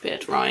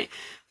stupid, right?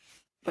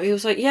 But he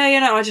was like, yeah,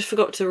 no, I just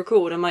forgot to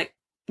record. I'm like,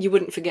 you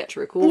wouldn't forget to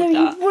record that.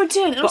 No, you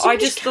wouldn't. But I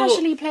just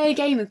casually play a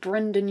game with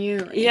Brendan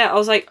Urie. Yeah, I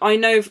was like, I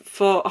know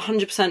for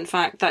 100%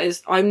 fact that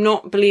is, I'm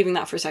not believing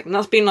that for a second.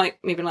 That's been like,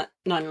 maybe like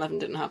 9/11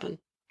 didn't happen.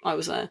 I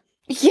was there.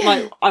 Yeah.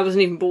 Like, I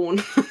wasn't even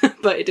born,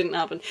 but it didn't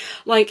happen.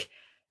 Like,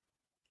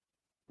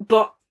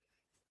 but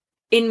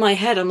in my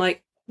head, I'm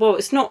like, well,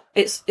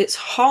 it's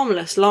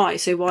harmless lie,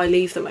 so why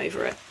leave them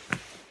over it?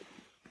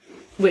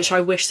 Which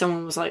I wish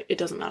someone was like, it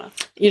doesn't matter.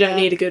 You don't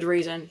need a good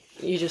reason.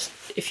 You just,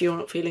 if you're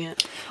not feeling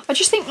it. I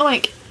just think,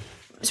 like,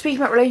 speaking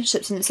about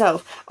relationships in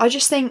itself, I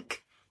just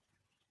think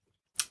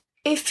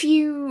if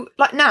you,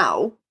 like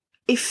now,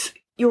 if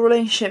your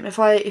relationship,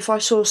 if I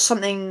saw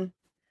something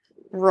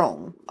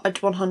wrong, I'd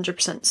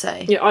 100%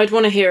 say. Yeah, I'd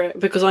want to hear it,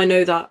 because I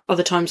know that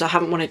other times I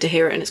haven't wanted to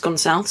hear it and it's gone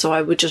south, so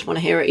I would just want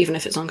to hear it even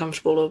if it's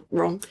uncomfortable or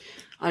wrong.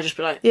 I'd just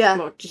be like,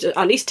 well,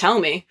 at least tell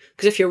me,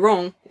 because if you're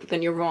wrong,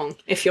 then you're wrong.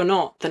 If you're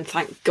not, then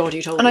thank God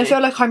you told me. And I feel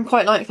like I'm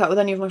quite like that with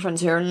any of my friends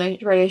who are in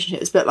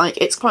relationships, but like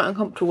it's quite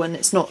uncomfortable when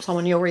it's not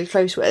someone you're really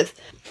close with.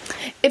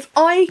 If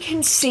I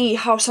can see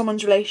how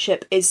someone's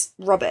relationship is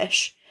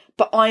rubbish,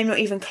 but I'm not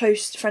even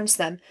close friends to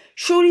them,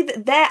 surely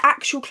their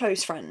actual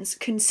close friends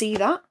can see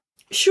that.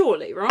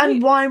 Surely, right?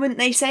 And why wouldn't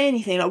they say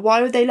anything? Like,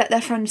 why would they let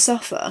their friends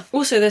suffer?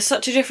 Also, there's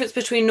such a difference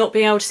between not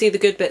being able to see the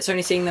good bits,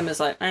 only seeing them as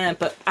like,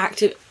 but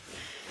active.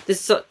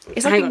 It's like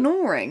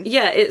ignoring.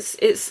 Yeah, it's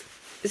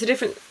a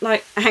different,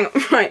 like, hang on,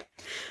 right.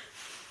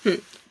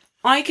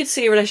 I could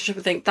see a relationship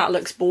and think, that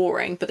looks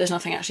boring, but there's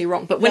nothing actually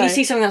wrong. But when you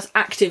see something that's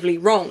actively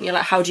wrong, you're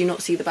like, how do you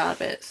not see the bad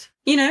bits?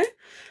 You know?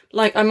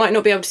 Like, I might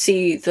not be able to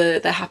see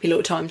the happy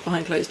little times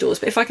behind closed doors,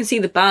 but if I can see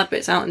the bad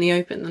bits out in the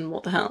open, then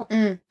what the hell?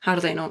 How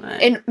do they not know?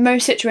 In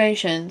most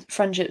situations,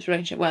 friendships,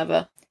 relationship,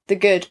 whatever, the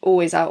good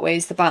always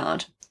outweighs the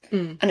bad.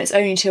 And it's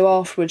only till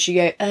afterwards you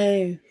go,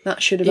 oh,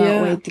 that should have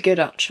outweighed the good,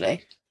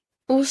 actually.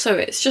 Also,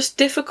 it's just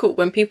difficult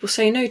when people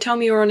say, no, tell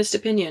me your honest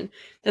opinion.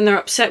 Then they're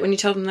upset when you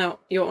tell them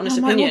your honest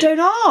I'm opinion. like, well,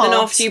 don't ask. Then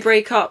after you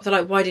break up, they're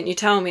like, why didn't you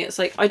tell me? It's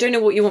like, I don't know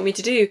what you want me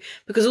to do.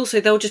 Because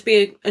also they'll just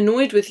be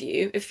annoyed with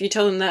you if you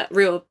tell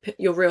them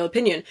your real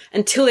opinion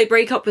until they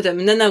break up with them.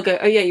 And then they'll go,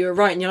 oh yeah, you were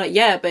right. And you're like,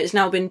 yeah, but it's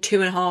now been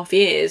 2.5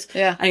 years.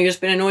 Yeah. And you've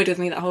just been annoyed with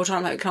me that whole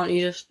time. Like, can't you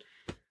just...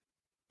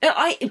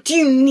 do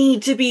you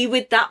need to be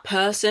with that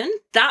person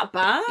that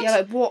bad? Yeah,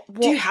 like what?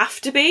 Do you have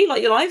to be?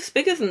 Like, your life's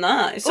bigger than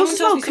that. If someone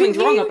Also, tells me something's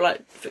couldn't wrong, you- I'll be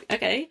like,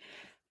 okay.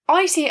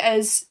 I see it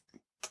as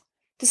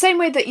the same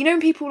way that, you know, when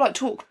people like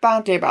talk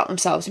badly about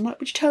themselves, I'm like,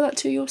 would you tell that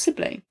to your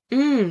sibling?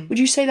 Would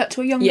you say that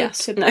to a younger Yes.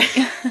 sibling?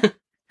 No.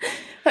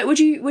 Like, would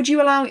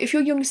you allow, if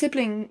your younger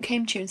sibling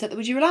came to you and said that,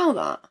 would you allow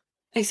that?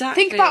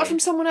 Exactly. Think about it from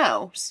someone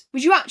else.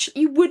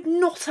 You would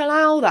not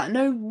allow that.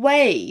 No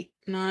way.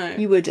 No.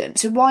 You wouldn't.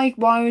 So why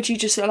would you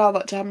just allow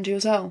that to happen to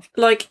yourself?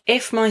 Like,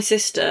 if my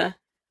sister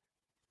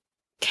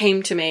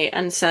came to me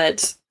and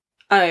said,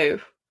 oh,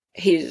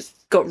 he's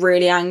got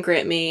really angry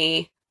at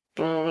me,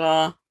 blah, blah,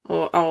 blah,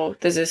 or, oh,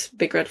 there's this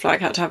big red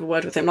flag, I had to have a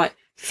word with him, like,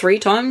 3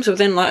 times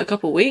within, like, a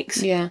couple of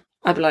weeks, Yeah.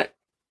 I'd be like,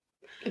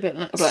 A bit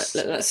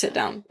let's sit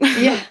down.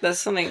 Yeah. There's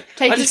something.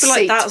 Take I'd just a be like,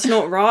 seat. that's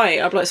not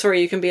right. I'd be like,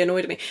 sorry, you can be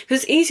annoyed at me.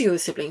 Because it's easier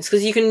with siblings,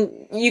 because you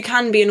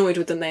can be annoyed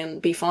with them, then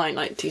be fine,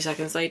 like, 2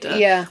 seconds later.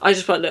 Yeah. I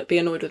just like, look, be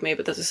annoyed with me,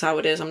 but this is how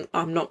it is.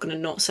 I'm not going to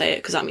not say it,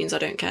 because that means I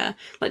don't care.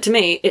 Like, to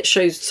me, it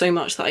shows so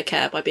much that I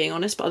care by being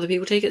honest, but other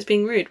people take it as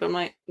being rude. But I'm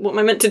like, what am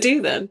I meant to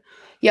do then?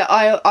 Yeah,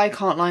 I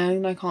can't lie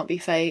and I can't be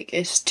fake.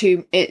 It's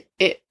too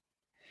I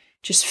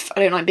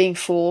don't like being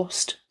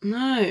forced.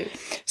 No.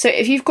 So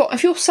if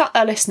you're sat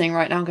there listening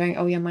right now going,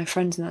 oh yeah, my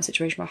friend's in that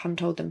situation but I haven't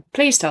told them,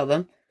 please tell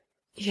them.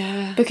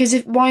 Yeah. Because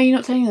why are you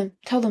not telling them?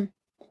 Tell them.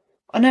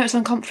 I know it's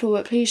uncomfortable,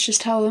 but please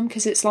just tell them,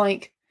 because it's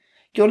like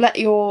you're not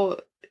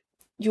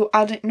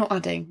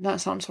adding, that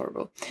sounds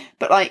horrible.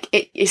 But like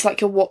it's like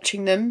you're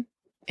watching them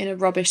in a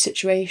rubbish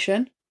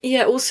situation.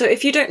 Yeah, also,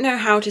 if you don't know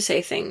how to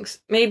say things,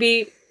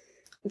 maybe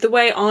the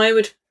way I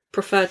would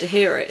prefer to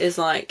hear it is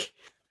like,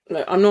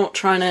 look, I'm not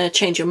trying to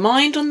change your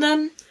mind on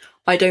them.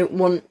 I don't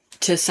want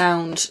to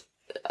sound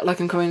like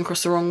I'm coming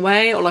across the wrong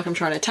way or like I'm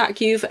trying to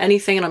attack you for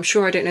anything, and I'm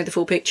sure I don't know the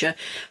full picture,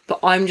 but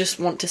I just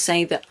want to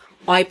say that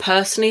I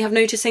personally have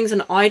noticed things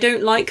and I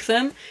don't like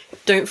them.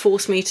 Don't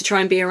force me to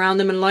try and be around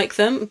them and like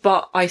them,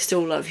 but I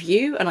still love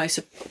you and I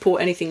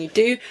support anything you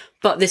do,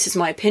 but this is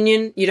my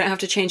opinion. You don't have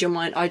to change your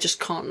mind. I just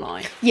can't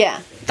lie.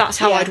 Yeah. That's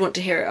how Yeah. I'd want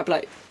to hear it. I'd be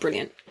like,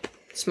 brilliant.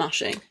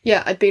 Smashing.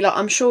 Yeah, I'd be like,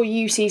 I'm sure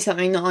you see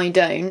something that I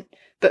don't,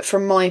 but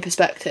from my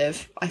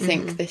perspective, I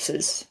think this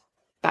is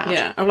bad.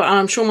 Yeah,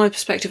 I'm sure my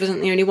perspective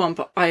isn't the only one,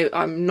 but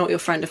I'm not your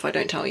friend if I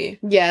don't tell you.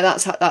 Yeah,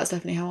 that's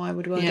definitely how I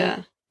would word Yeah,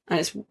 it. and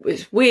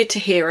it's weird to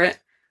hear it,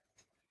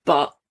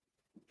 but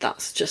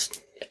that's just,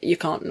 you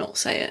can't not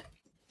say it.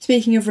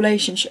 Speaking of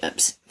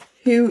relationships,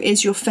 who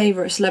is your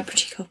favourite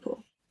celebrity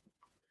couple?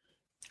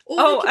 Or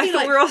Oh, it could I be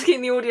thought we were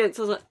asking the audience.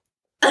 I was like,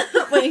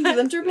 waiting for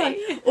them to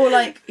reply. Or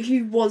like,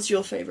 who was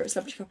your favourite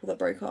celebrity couple that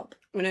broke up?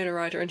 Winona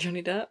Ryder and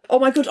Johnny Depp. Oh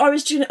my god, I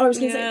was going to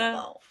say Yeah. that.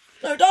 Oh,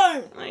 no,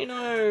 don't. I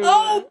know.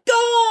 Oh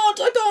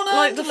god, I can't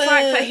like the handle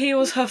fact it. that he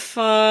was her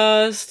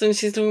first, and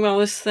she's talking about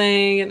this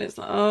thing, and it's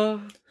like,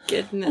 oh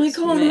goodness, I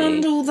can't me.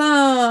 handle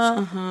that.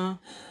 Uh-huh.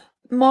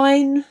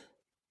 Mine.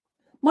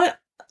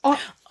 Oh,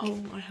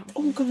 I have.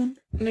 Oh, go on.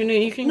 No,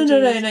 you can. No,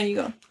 do no, you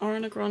go.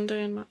 Ariana Grande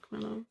and Mac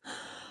Miller.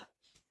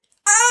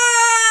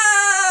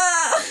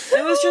 Ah!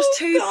 It was just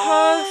too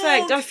God.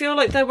 perfect. I feel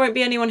like there won't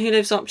be anyone who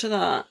lives up to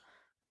that.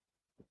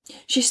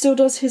 She still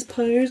does his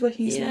pose where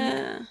he's like,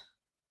 Yeah.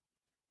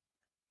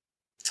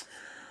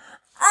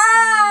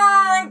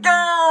 oh my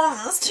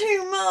god, that's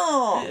too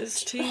much.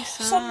 It's too It's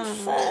sad.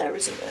 unfair,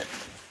 isn't it?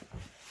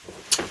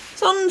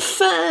 It's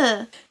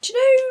unfair. Do you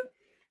know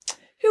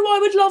who I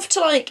would love to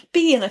like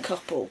be in a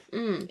couple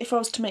if I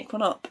was to make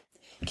one up?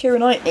 Keira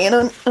Knightley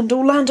and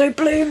Orlando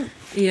Bloom.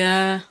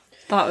 Yeah,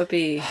 that would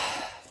be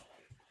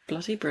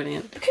bloody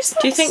brilliant. Because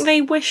Do you think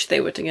they wish they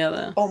were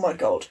together? Oh my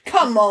god!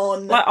 Come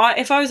on! Like,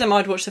 if I was them,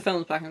 I'd watch the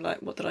films back and be like,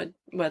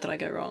 where did I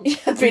go wrong?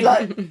 I'd be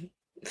like,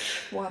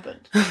 what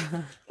happened?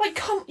 Like,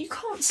 you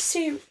can't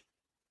see.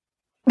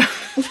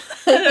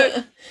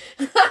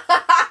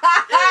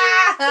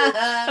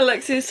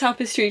 Alexia's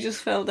tapestry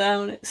just fell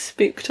down. It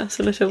spooked us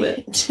a little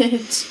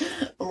bit.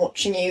 I'm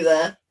watching you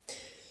there.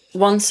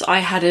 Once I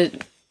had a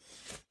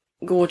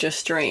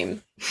gorgeous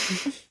dream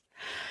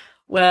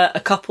where a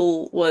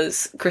couple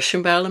was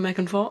Christian Bale and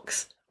Megan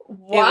Fox.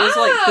 Wow! It was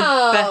like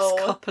the best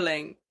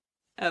coupling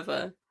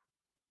ever.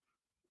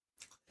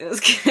 It was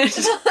good.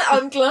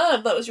 I'm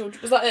glad that was your.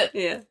 Was that it?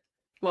 Yeah.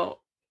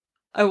 Well,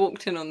 I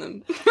walked in on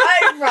them.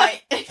 Oh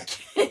right.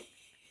 Okay.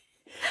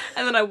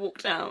 And then I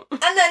walked out. And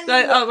then So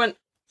I went,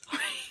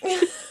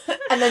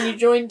 and then you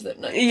joined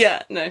them. No.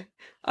 yeah, no.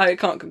 I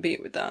can't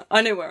compete with that.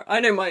 I know my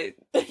You know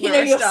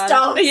where I your stand.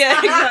 stance. Yeah,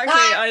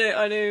 exactly.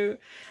 I know.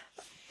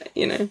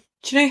 You know.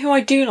 Do you know who I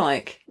do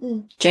like?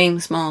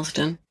 James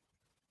Marsden.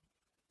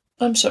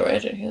 I'm sorry, I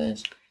don't know who that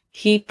is.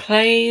 He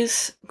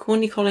plays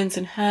Corny Collins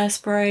in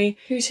Hairspray.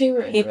 Who's he in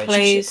a He relationship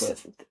plays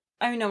with?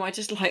 Oh no, I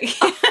just like.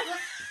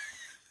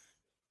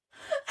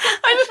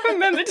 I just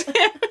remembered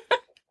him.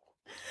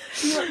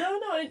 You're like,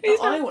 no,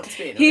 I want to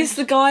be in He's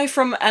the guy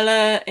from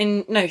Ella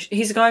in. No,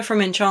 he's the guy from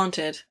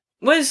Enchanted.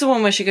 Where's the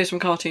one where she goes from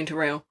cartoon to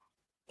real?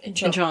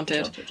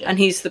 Enchanted. Yeah. And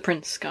he's the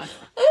prince guy.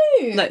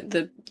 Oh. Like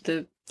the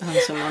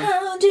handsome one.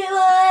 How do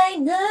I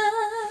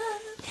know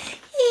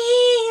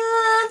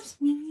he loves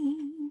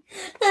me?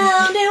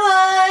 How do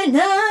I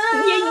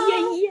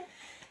know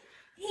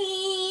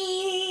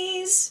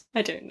he's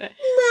I don't know.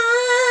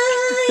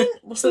 mine?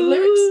 What's the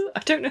lyrics? I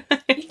don't know.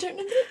 You don't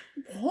know the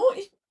what?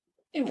 You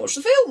didn't watch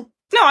the film.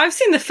 No, I've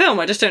seen the film.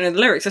 I just don't know the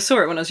lyrics. I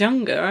saw it when I was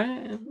younger.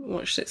 I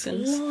watched it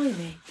since.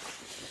 Blimey.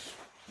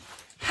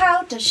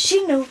 How does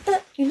she know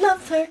that you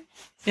love her?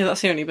 Yeah,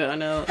 that's the only bit I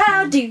know.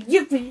 How do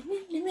you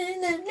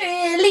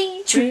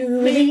really,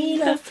 truly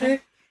love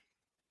her?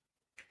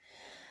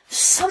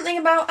 Something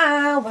about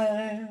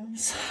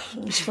hours.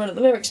 I'm just running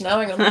the lyrics now,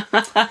 hang on.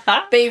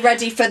 Be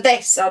ready for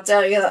this, I'll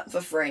tell you that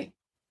for free.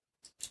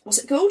 What's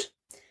it called?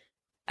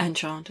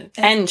 Enchanted.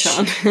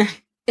 Enchanted.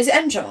 Is it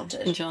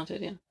Enchanted?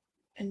 Enchanted, yeah.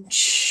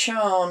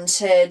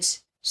 Enchanted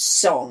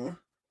song.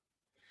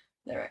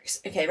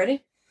 Lyrics. Okay,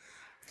 ready?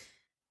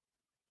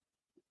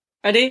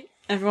 Ready,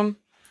 everyone?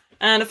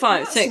 And a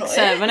 5, That's 6, not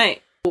 7,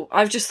 8. Oh,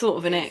 I've just thought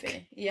of an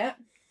ick. Yeah.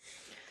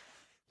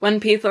 When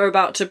people are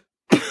about to...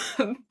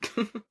 when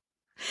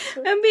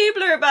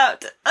people are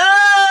about to...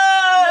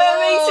 Oh! It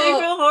makes me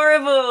feel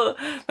horrible.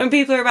 When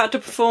people are about to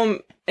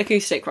perform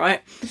acoustic,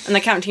 right? And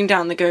they're counting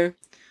down, they go...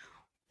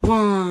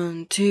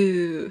 1,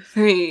 2,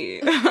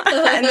 3,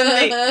 and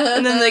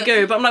then they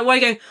go. But I'm like, why are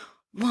you going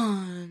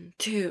 1,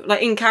 2?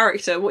 Like in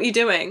character, what are you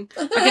doing?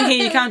 I can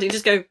hear you counting.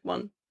 Just go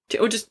 1, 2,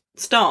 or just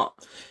start.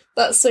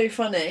 That's so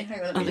funny.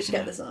 Hang on, let me just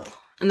get this up.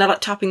 And they're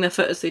like tapping their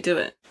foot as they do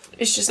it.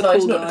 It's just The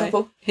nice, cool not a guy.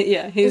 couple.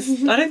 Yeah,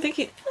 he's. I don't think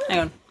he. Hang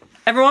on,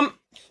 everyone.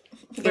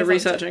 We're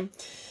researching.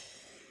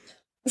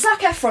 Zac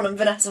Efron and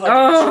Vanessa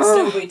Hudgens should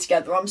still be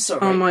together. I'm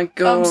sorry. Oh my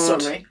god. I'm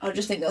sorry. I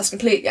just think that's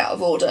completely out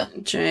of order.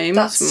 James.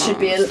 That should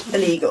be Mars.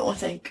 illegal, I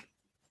think.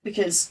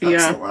 Because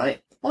that's not right.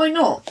 Why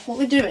not? What are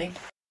we doing?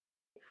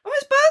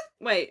 Oh,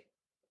 Wait.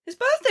 His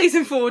birthday's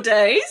in 4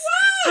 days.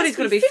 God, he's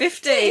got to be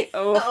 50.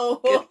 Oh,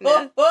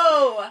 goodness.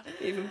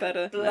 Even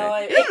better.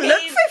 No. He doesn't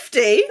look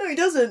 50. No, he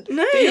doesn't.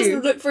 No. But he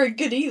doesn't look very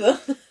good either.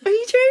 Are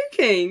you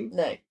joking?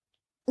 No.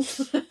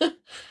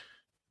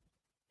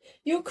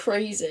 You're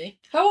crazy.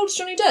 How old's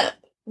Johnny Depp?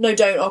 No,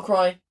 don't. I'll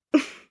cry.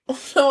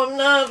 Oh, I'm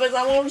nervous.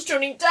 How old's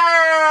Johnny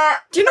Depp?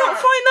 Do you not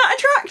find that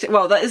attractive?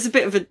 Well, that is a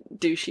bit of a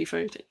douchey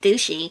photo.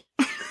 Douchey.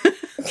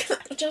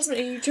 Jasmine,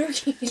 are you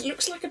joking? He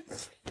looks like a...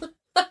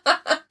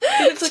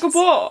 He looks like a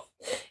what?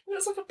 He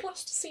looks like a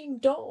plasticine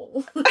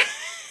doll.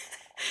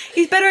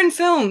 He's better in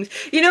films.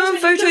 You know, in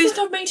He looks photos. like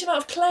I've made him out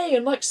of clay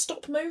and like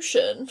stop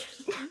motion.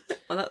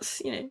 Well,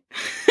 that's, you know.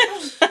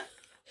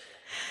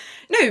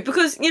 No,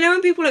 because, you know,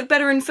 when people look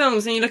better in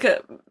films and you look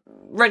at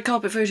red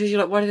carpet photos, you're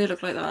like, why do they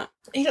look like that?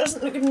 He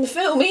doesn't look good in the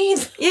film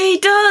either. Yeah, he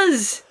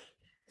does.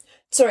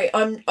 Sorry,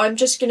 I'm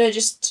just gonna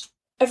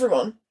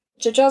everyone.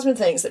 So Jasmine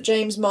thinks that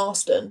James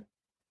Marsden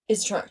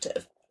is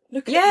attractive.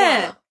 Look at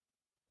that.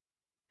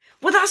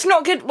 Well, that's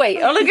not good.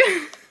 Wait, I'll look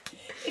at...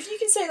 If you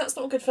can say that's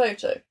not a good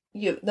photo,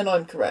 then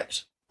I'm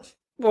correct.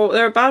 Well,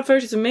 there are bad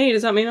photos of me.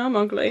 Does that mean I'm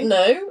ugly?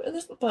 No,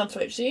 there's not bad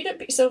photos. So you don't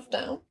put yourself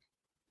down.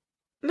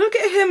 Look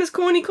at him as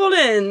Corny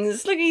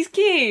Collins. Look, he's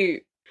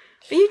cute.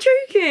 Are you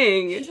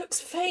joking? He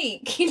looks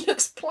fake. He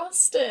looks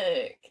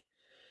plastic.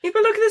 Yeah,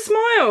 but look at the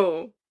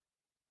smile.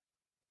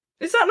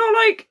 Is that not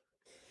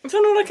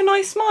like a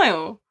nice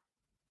smile?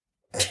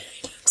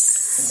 He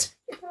looks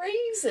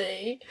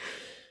crazy.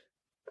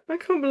 I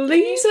can't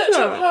believe Can you search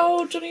that. up how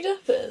old Johnny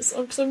Depp is?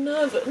 Because I'm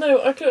nervous.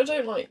 No, I don't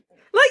like...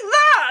 Like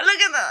that! Look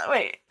at that!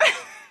 Wait.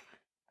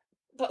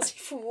 That's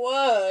even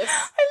worse.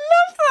 I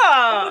love that!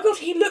 Oh my god,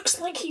 he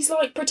looks like he's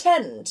like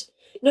pretend.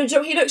 No, do you know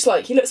what he looks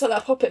like? He looks like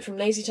that puppet from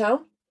Lazy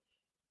Town.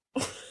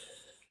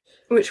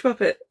 Which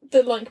puppet?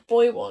 The like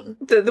boy one.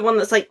 The one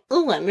that's like,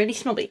 oh, I'm really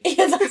snobby.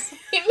 Yeah, that's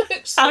what he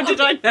looks How like. did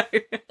I know?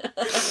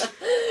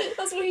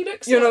 That's what he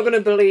looks You're like. not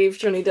going to believe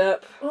Johnny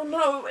Depp. Oh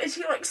no, is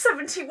he like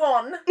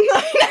 71? One!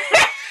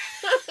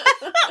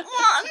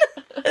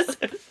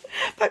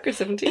 Backwards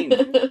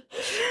 17.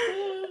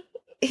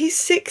 He's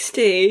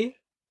 60.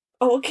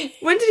 Oh, okay.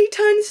 When did he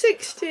turn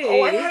 60?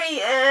 Oh, I hate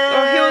it.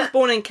 Oh, he was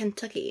born in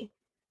Kentucky.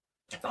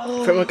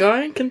 Oh. From a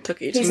guy in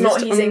Kentucky. He's to not,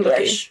 Mr. he's Unlucky.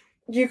 English.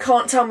 You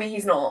can't tell me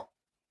he's not.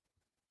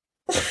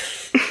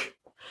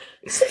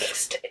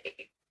 60.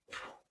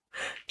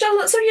 John,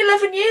 that's only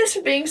 11 years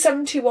from being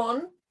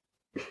 71.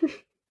 In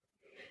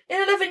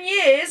 11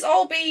 years,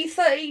 I'll be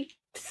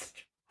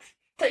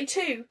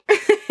 32.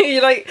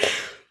 You're like...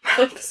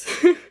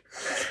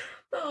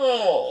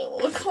 Oh,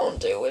 I can't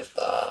deal with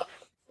that.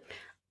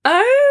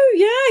 Oh,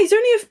 yeah, he's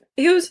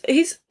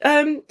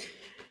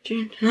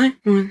June, July,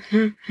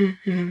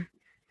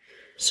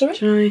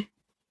 Sorry?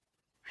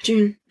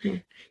 June,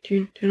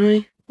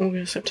 July,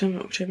 August, September,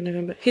 October,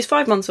 November. He's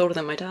 5 months older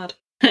than my dad.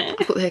 I've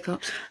got the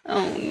hiccups.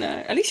 Oh no!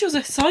 At least yours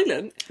are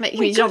silent. Making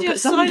Oh my me jump God, you at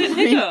have some silent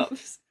point.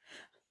 hiccups.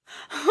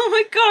 Oh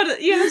my god,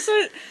 you have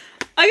so...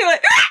 I go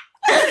like...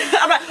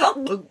 I'm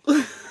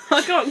like...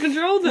 I can't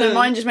control them. No,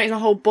 mine just makes my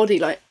whole body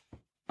like...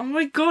 Oh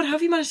my god, how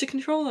have you managed to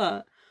control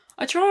that?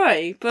 I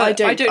try, but I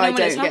don't know when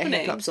get it's happening.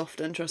 hiccups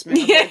often, trust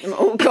me. Yeah. Them at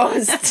all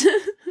costs. Do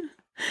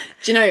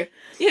you know,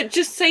 Yeah,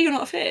 just say you're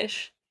not a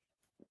fish.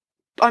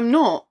 I'm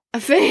not a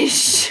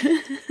fish.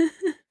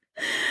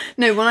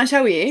 No, when I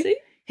tell you, See?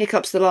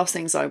 hiccups are the last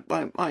things I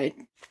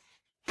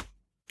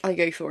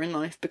go for in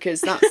life,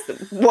 because that's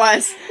the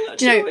worst.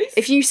 Do you know, choice.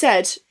 if you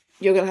said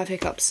you're going to have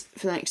hiccups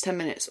for the next 10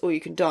 minutes or you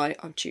can die,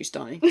 I'd choose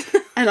dying.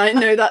 And I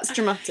know that's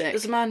dramatic.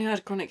 There's a man who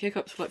had chronic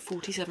hiccups for like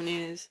 47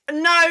 years.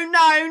 No,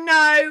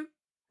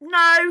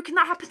 can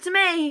that happen to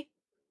me?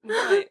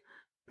 Right.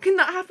 Can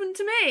that happen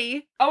to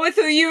me? Oh, I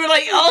thought you were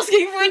like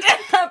asking for it.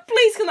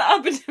 Please, can that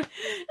happen to me?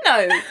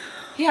 No.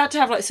 He had to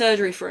have like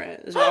surgery for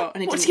it as well.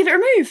 And it What, to didn't... get it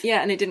removed?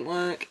 Yeah, and it didn't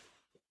work.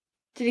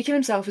 Did he kill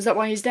himself? Is that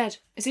why he's dead?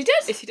 Is he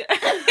dead? Is he dead? How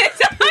do you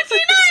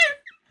know?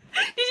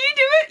 Did you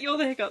do it? You're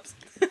the hiccups.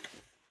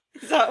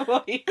 Is that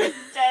why he's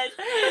dead?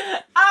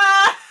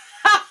 Ah!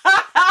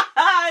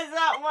 Is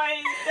that why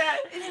he's dead?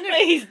 No,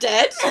 he's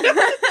dead.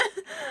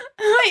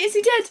 Wait, is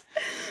he dead?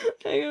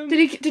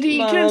 Did he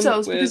kill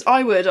himself? Because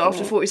I would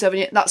after 47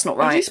 years. That's not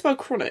How do you right. spell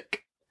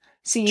chronic?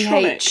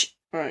 C-H.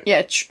 Right.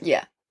 Yeah,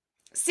 yeah.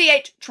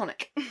 C-H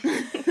Tronic.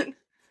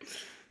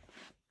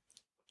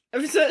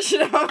 I've searched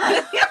it up.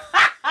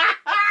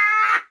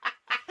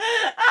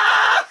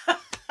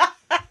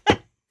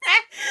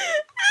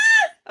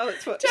 Oh,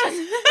 it's what? John's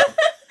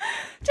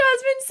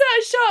been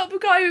searched up a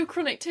guy with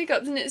chronic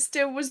hiccups, and it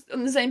still was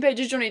on the same page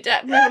as Johnny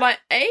Depp. And we were like,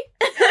 eh?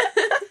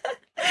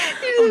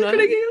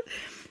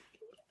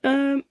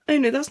 Oh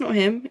no, that's not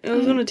him. It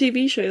was on a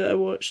TV show that I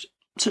watched.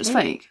 So it's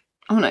fake?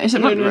 Oh no, is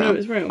it No, not real?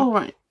 it's real. Oh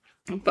right.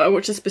 But I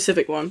watched a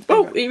specific one.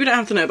 Oh, you don't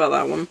have to know about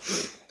that one.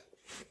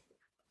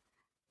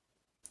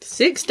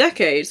 6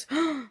 decades.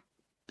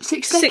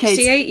 6 decades.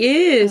 68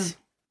 years.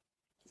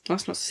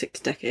 That's not 6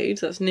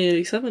 decades, that's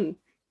nearly 7.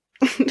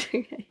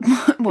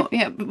 What?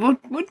 Yeah, but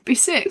what would be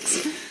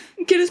 6?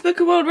 Guinness Book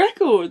of World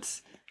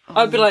Records.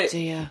 I'd be like,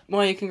 dear.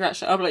 why are you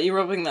congratulating? I'd be like, you're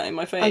rubbing that in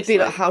my face. I'd be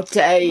like, how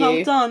dare you?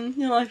 Well done,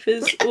 your life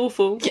is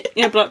awful.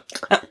 Yeah, but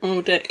like,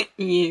 oh, dare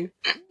you.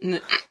 No.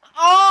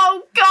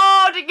 Oh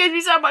god, it gives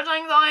me so much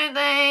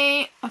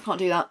anxiety. I can't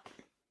do that.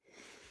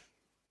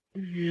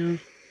 Yeah.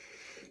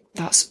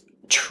 That's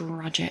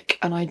tragic,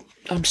 and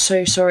I'm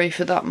so sorry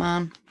for that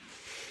man.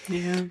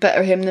 Yeah.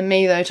 Better him than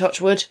me though, touch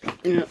wood.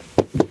 Yeah.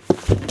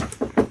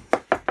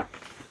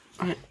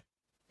 Right.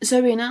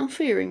 Zoe and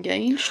Alfie are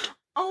engaged.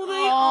 Oh,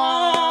 they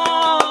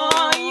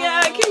are!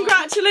 Yeah,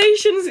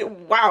 congratulations!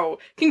 Wow.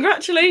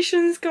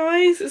 Congratulations,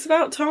 guys. It's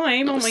about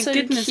time. Oh my So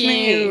goodness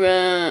cute.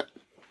 me.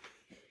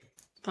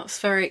 That's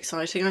very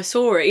exciting. I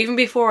saw it. Even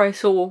before I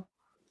saw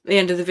the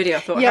end of the video,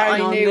 I thought, Yeah,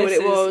 hang I on, knew what this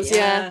it was,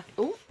 yeah.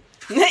 Ooh.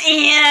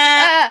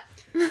 Yeah! Ah.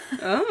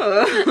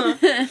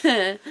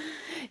 Oh.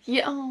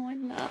 Yeah, oh,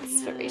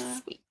 that's very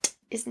sweet,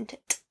 isn't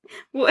it?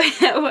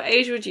 What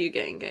age would you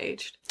get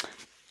engaged?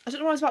 I don't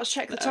know why I was about to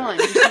check the time.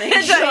 Just to make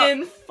sure.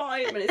 In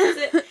 5 minutes, is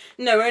it?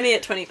 No, we're only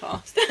at 20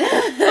 past.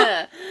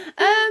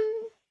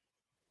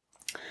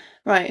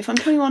 Right, if I'm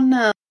 21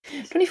 now.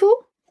 24?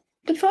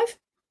 25?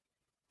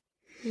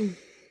 I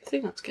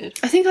think that's good.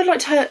 I think I'd like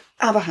to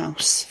have a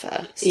house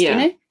first, Yeah.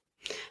 you know?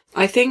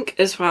 I think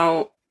as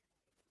well,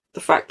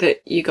 the fact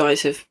that you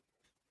guys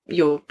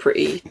you're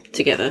pretty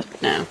together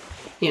now,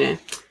 you know.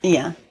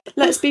 Yeah.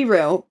 Let's be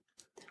real.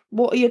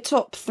 What are your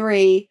top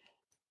 3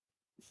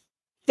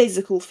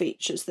 physical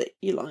features that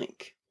you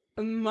like?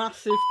 A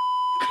massive.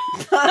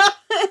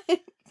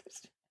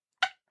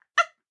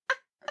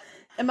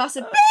 A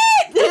massive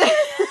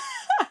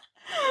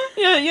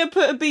Yeah,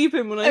 put a beep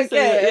in when I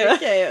say it.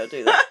 Okay, I'll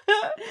do that.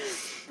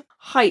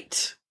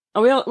 Height.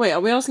 Are we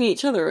asking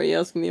each other or are you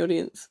asking the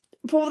audience?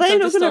 Well, they're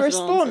not just going to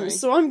started respond, answering.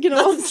 so I'm going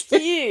to ask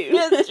you.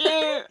 That's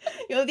true.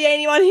 You're the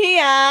only one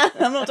here.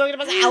 I'm not talking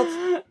about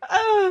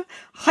myself.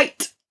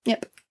 Height.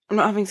 Yep. I'm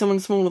not having someone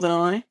smaller than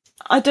I.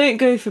 I don't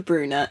go for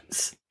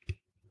brunettes.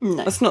 No.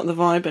 That's not the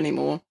vibe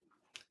anymore.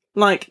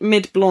 Like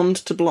mid-blonde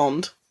to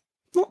blonde.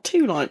 Not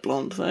too light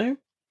blonde, though.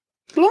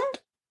 Blonde?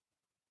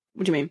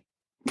 What do you mean?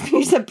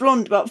 You said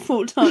blonde about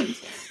 4 times.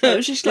 I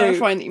was just No,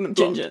 clarifying that you meant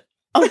blonde. ginger.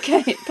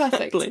 Okay,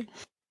 perfect. Exactly.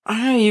 I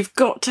don't know, you've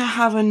got to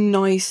have a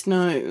nice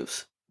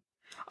nose.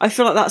 I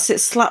feel like that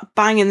sits slap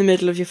bang in the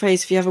middle of your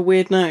face. If you have a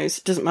weird nose,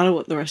 it doesn't matter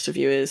what the rest of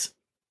you is.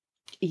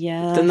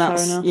 Yeah, Then fair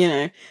that's, enough. you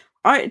know.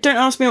 Don't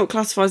ask me what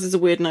classifies as a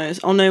weird nose.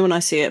 I'll know when I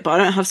see it, but I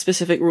don't have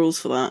specific rules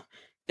for that.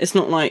 It's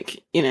not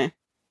like, you know.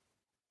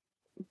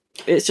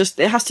 It's just,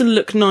 it has to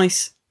look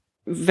nice,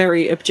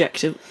 very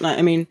objective. Like,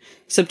 I mean,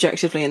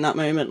 subjectively in that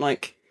moment,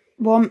 like.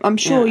 Well, I'm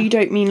sure Yeah. you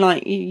don't mean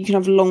like you can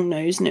have a long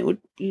nose and it would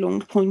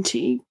long,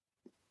 pointy,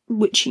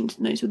 witchy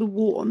nose with a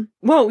wart on.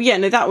 Well, yeah,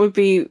 no, that would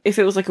be, if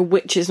it was like a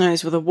witch's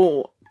nose with a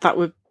wart,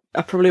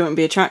 I probably wouldn't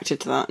be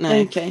attracted to that, no.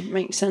 Okay,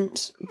 makes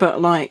sense.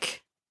 But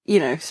like, you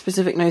know,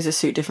 specific noses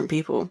suit different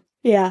people.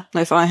 Yeah.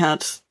 Like, if I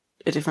had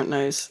a different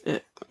nose,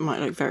 it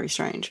might look very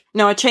strange.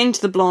 No, I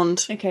changed the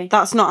blonde. Okay.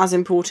 That's not as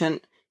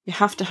important. You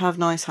have to have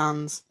nice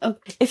hands.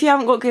 Okay. If you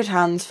haven't got good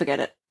hands, forget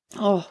it.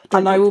 Oh,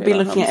 And I will be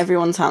looking at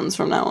everyone's hands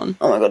from now on.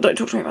 Oh my god, don't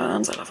talk to me about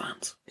hands. I love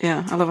hands.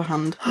 Yeah, I love a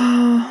hand.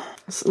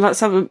 Let's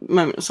have a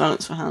moment of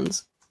silence for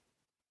hands.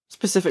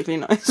 Specifically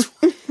nice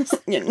ones.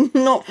 Yeah,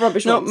 not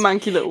rubbish Not ones.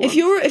 manky little ones.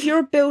 If you're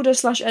a builder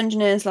 /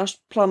 engineer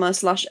 / plumber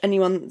 /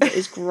 anyone that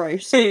is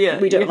gross, yeah,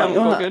 we don't you like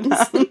haven't your got good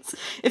hands. hands.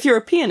 If you're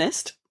a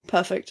pianist,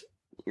 Perfect.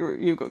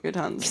 you've got good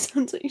hands.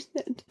 Sounds like you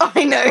said.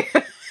 I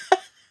know.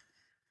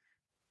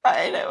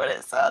 I know what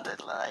it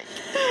sounded like.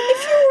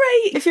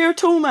 If If you're a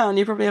tall man,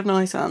 you probably have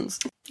nice hands.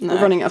 No.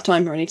 we're running out of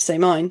time here, I need to say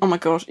mine. Oh my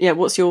god. Yeah,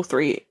 what's your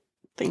 3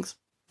 things?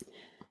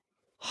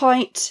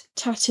 Height,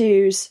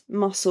 tattoos,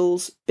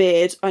 muscles,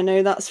 beard. I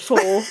know that's 4.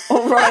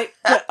 All right,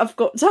 but I've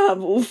got to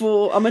have all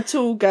 4. I'm a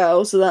tall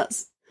girl, so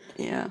that's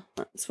Yeah.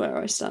 where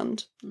I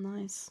stand.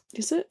 Nice.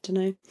 Is it? Don't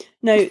know.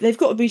 No, they've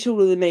got to be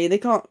taller than me. They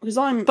can't because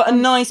I'm. But a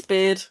nice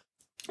beard.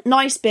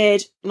 Nice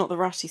beard. Not the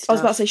ratty stuff. I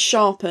was about to say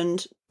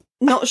sharpened,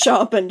 not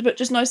sharpened, but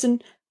just nice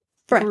and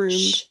fresh.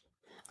 Groomed.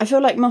 I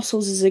feel like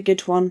muscles is a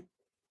good one,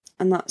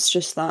 and that's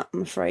just that.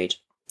 I'm afraid,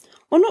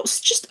 or not.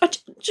 I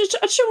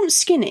just want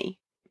skinny.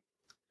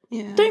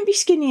 Yeah. Don't be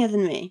skinnier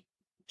than me.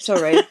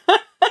 Sorry,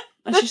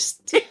 I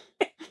just.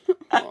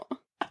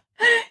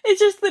 It's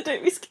just that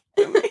don't be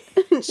skinny with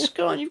me. Just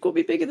go on, you've got to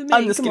be bigger than me.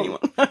 I'm the come skinny on.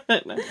 one. I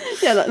don't know.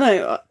 Yeah, like,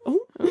 no. Oh.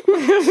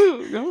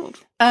 Oh,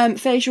 God.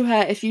 Facial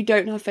hair. If you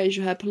don't have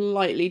facial hair,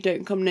 politely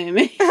don't come near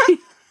me.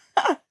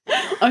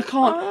 I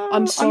can't. I'm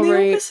I'm the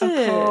sorry. I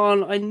opposite.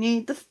 can't. I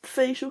need the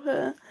facial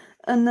hair.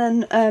 And then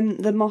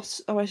the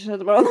Oh, I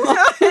said about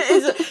the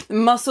Is it the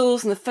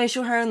muscles and the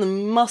facial hair and the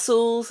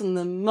muscles and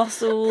the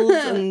muscles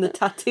and the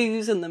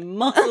tattoos and the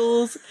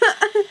muscles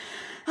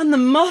and the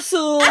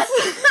muscles.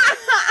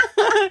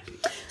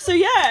 So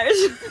yeah,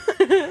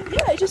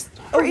 yeah, just.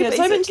 Oh Pretty yeah,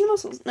 so I basic. mentioned the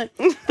muscles. No.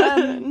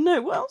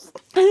 No, what else?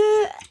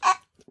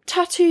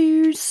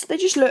 Tattoos. They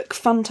just look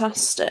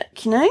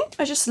fantastic. You know,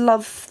 I just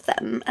love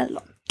them a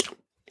lot.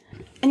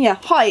 And yeah,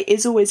 height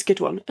is always a good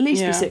one. At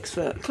least Yeah. be 6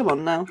 foot. Come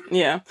on now.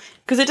 Yeah,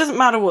 because it doesn't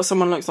matter what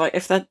someone looks like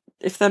if they're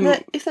If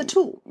they're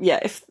tall. yeah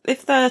if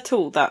they're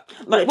tall that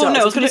like It well does.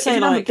 no I was going to If say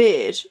you have a like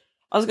beard.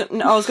 I was going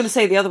to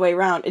say the other way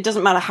around. It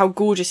doesn't matter how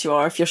gorgeous you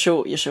are. If you're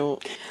short, you're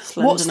short.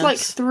 What's like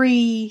Slenderness.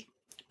 3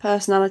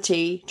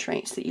 personality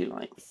traits that you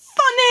like?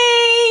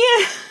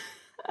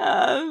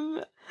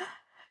 Funny.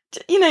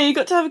 You know, you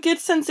got to have a good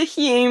sense of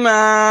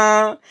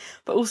humour.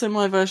 But also,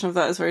 my version of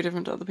that is very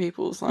different to other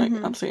people's. Like,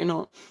 absolutely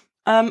not.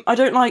 I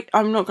don't like.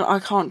 I'm not. I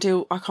can't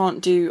do. I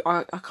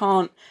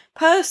can't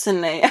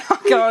personally. I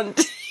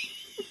can't.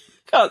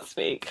 Can't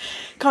speak.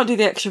 Can't do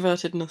the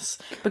extrovertedness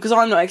because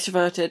I'm not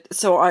extroverted.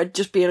 So I'd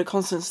just be in a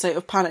constant state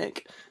of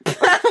panic.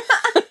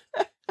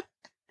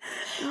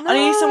 I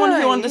need someone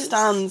who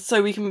understands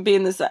so we can be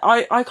in this.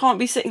 I can't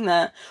be sitting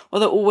there while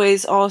they're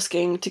always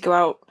asking to go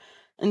out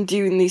and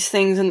doing these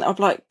things and I'd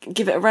be like,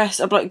 give it a rest.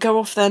 I'd be like, go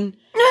off then.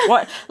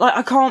 Why? Like,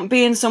 I can't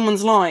be in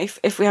someone's life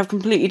if we have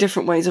completely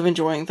different ways of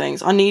enjoying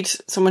things. I need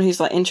someone who's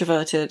like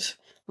introverted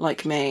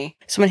like me.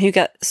 Someone who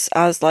gets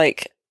as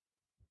like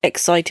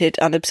excited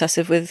and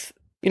obsessive with,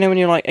 you know, when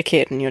you're like a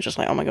kid and you're just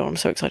like, oh my God, I'm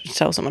so excited to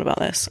tell someone about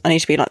this. I need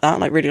to be like that,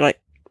 like really like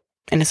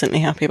innocently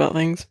happy about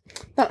things.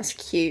 That's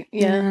cute.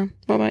 Yeah.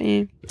 What about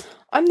you?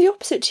 I'm the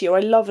opposite to you. I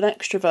love an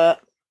extrovert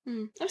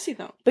I see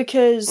that.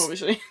 because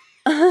Obviously.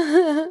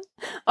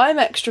 I'm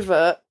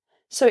extrovert.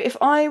 So if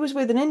I was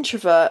with an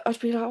introvert, I'd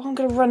be like, oh, I'm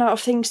going to run out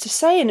of things to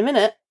say in a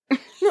minute.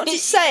 Not to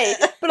say,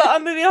 but like,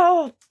 I'm going to be,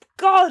 oh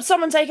God,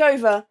 someone take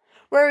over.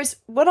 Whereas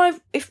when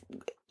if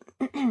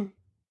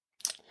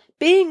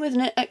being with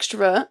an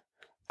extrovert,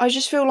 I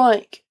just feel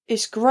like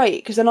it's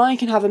great because then I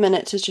can have a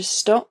minute to just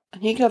stop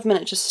and he can have a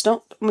minute to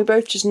stop and we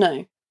both just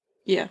know.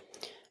 Yeah.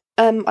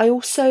 I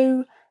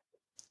also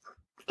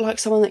like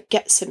someone that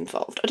gets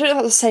involved. I don't know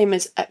if that's the same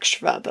as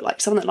extrovert, but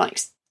like someone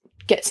that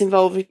gets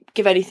involved,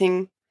 give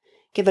anything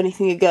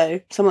a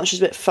go. Someone that's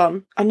just a bit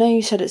fun. I know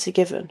you said it's a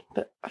given,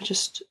 but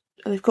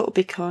they've got to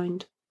be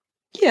kind.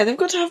 Yeah, they've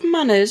got to have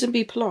manners and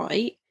be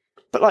polite.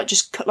 But like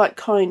just like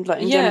kind,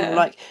 like in general,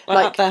 like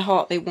at their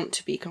heart, they want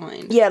to be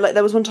kind. yeah. Like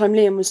there was one time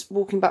Liam was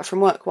walking back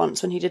from work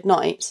once when he did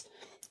nights,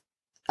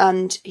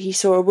 and he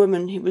saw a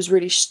woman who was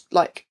really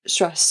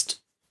stressed.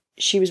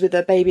 She was with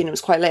her baby and it was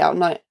quite late at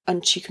night,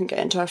 and she couldn't get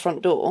into her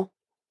front door.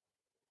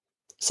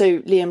 So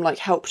Liam like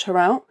helped her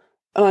out,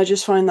 and I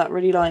just find that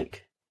really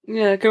like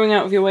Yeah, going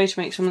out of your way to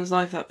make someone's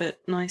life that bit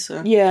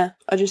nicer. yeah.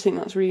 I just think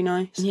that's really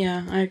nice.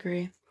 Yeah, I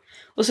agree.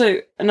 Also,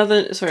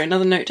 another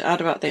note to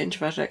add about the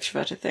introverted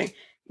extroverted thing.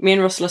 Me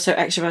and Russell are so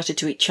extroverted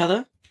to each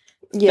other.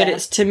 Yeah, But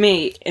it's, to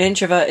me, an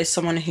introvert is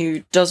someone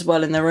who does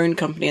well in their own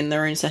company, in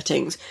their own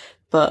settings,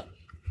 but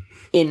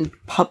in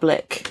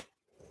public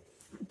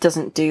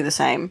doesn't do the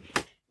same.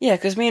 Yeah,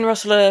 because me and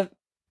Russell are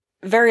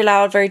very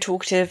loud, very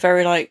talkative,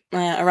 very like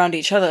around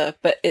each other,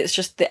 but it's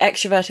just the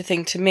extroverted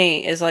thing to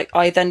me is like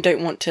I then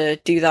don't want to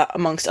do that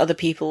amongst other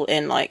people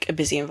in like a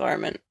busy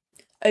environment.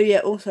 Oh yeah.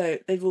 Also,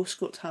 they've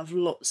also got to have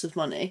lots of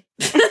money.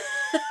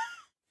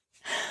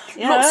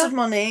 Yeah. Lots of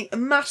money, a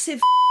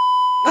massive,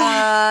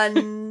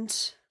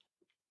 and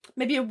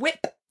maybe a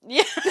whip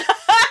Yeah.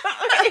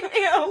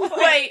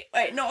 Wait,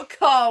 not a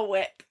car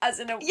whip, as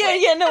in a whip.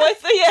 Yeah, no, I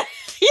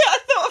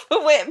thought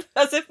of a whip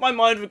as if my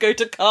mind would go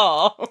to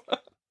car.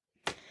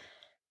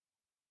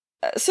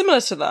 Similar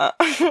to that,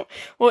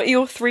 what are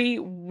your 3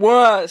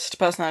 worst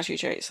personality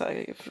traits?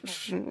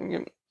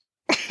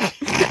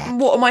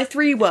 What are my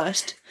 3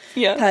 worst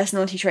Yeah.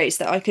 personality traits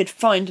that I could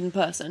find in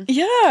person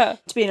Yeah.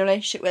 to be in a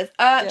relationship with?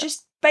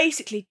 Just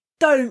basically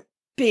don't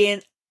be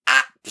an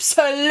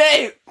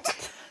absolute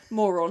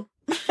moron.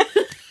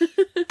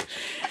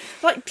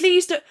 Like,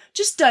 please don't.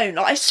 Just don't.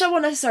 Like, it's so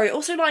unnecessary.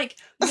 Also, like,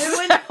 no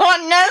one.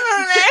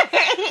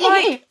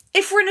 Like,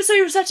 if we're in a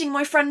social setting,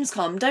 my friends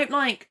come. Don't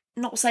like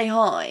not say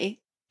hi.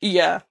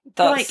 Yeah,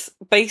 that's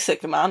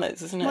basic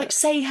manners, isn't it? Like,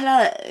 say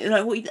hello.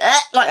 Like, what?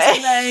 Like,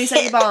 say hello,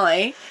 say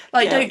bye.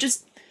 Like, Yeah. don't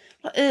just.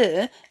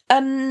 Like,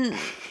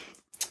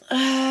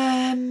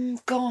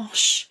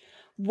 gosh,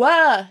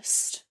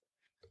 worst.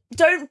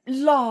 Don't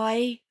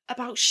lie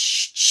about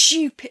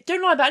stupid.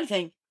 Don't lie about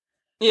anything.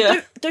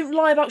 Yeah. Don't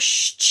lie about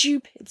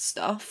stupid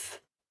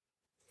stuff.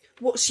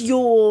 What's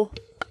your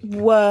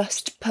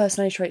worst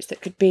personality traits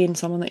that could be in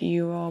someone that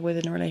you are with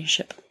in a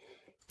relationship?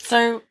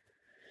 So,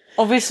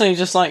 obviously,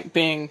 just like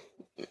being,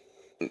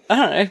 I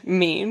don't know,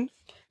 mean.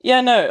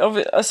 Yeah,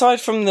 no, aside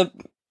from the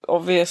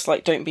obvious,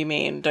 like, don't be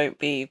mean, don't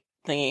be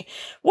thingy.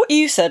 What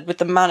you said with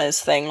the manners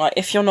thing, like,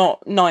 if you're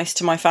not nice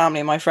to my family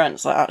and my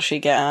friends, like, actually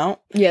get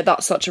out. Yeah,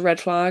 that's such a red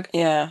flag.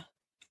 Yeah.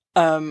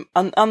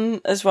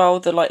 And as well,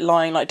 the, like,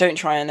 lying, like, don't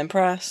try and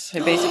impress.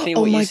 So basically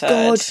what you said. Oh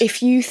my god,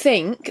 if you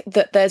think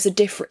that there's a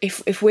different...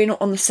 If we're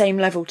not on the same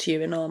level to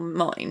you in our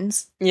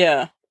minds,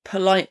 Yeah.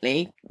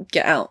 politely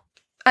get out.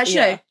 Actually,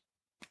 Yeah. no.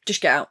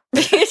 Just get out.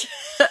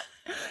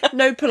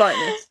 No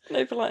politeness.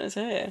 No politeness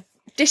here.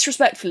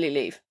 Disrespectfully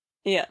leave.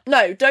 Yeah.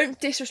 No, don't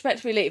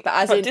disrespectfully leave, but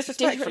as But in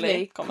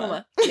disrespectfully,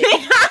 comma.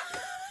 leave.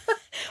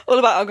 All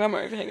about our grammar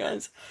over here,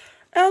 guys.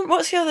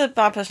 What's your other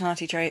bad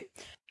personality trait?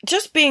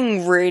 Just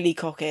being really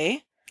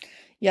cocky.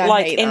 Yeah, I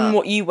like hate in that.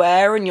 what you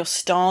wear and your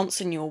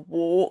stance and your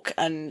walk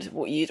and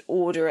what you'd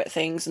order at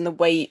things and the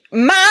way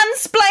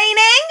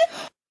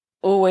mansplaining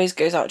always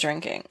goes out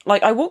drinking.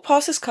 Like, I walked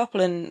past this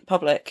couple in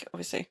public,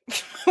 obviously. I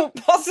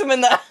walked past them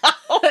in their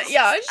house.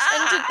 Yeah, I just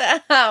entered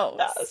their house.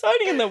 I was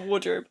hiding in their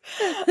wardrobe.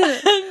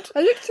 I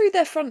looked through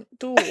their front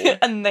door.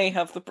 And they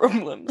have the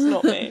problems,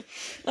 not me.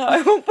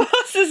 I walked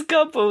past this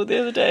couple the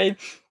other day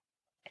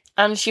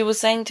and she was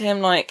saying to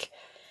him, like,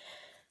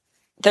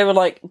 they were,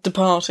 like,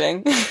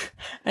 departing.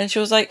 And she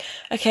was like,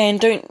 okay, and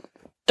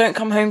don't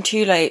come home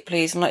too late,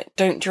 please. And, like,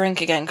 don't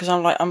drink again, because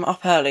I'm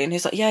up early. And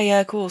he's like,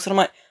 yeah, of course. And I'm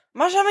like,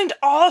 imagine having to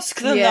ask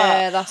them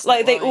that. Yeah, that's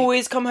like, not they right.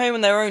 always come home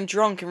on their own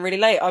drunk and really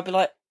late. I'd be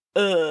like,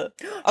 ugh.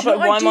 I'd be you know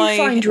like, what why I am do I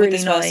find with really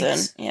this nice?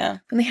 person? Yeah.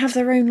 And they have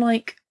their own,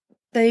 like,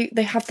 they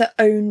have their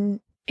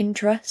own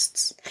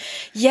interests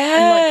Yeah.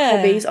 and, like,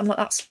 hobbies. I'm like,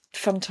 that's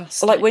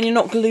fantastic. Like, when you're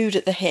not glued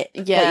at the hip.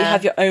 Like, you Yeah.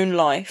 have your own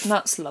life.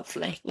 That's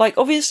lovely. Like,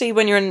 obviously,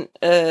 when you're in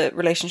a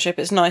relationship,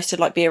 it's nice to,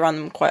 like, be around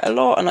them quite a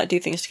lot and, like, do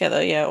things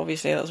together. Yeah,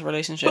 obviously, that's a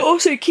relationship. But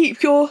also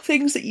keep your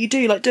things that you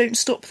do, like, don't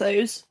stop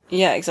those.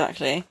 Yeah,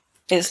 exactly.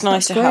 It's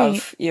nice to That's great.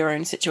 have your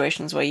own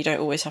situations where you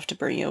don't always have to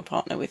bring your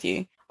partner with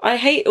you. I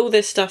hate all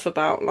this stuff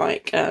about,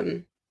 like,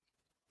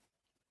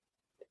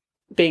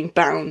 being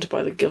bound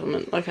by the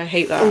government. Like, I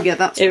hate that. Oh, yeah,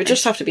 that's It would right.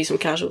 just have to be some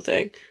casual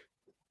thing.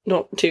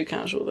 Not too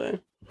casual, though.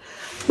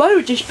 Mine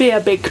would just be a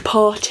big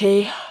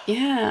party.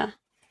 Yeah.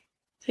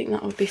 I think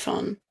that would be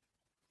fun.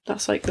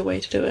 That's, like, the way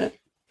to do it.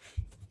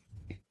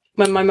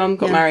 When my mum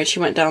got Yeah. married, she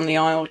went down the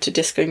aisle to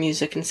disco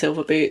music and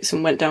silver boots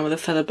and went down with a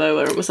feather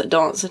boa and was, like,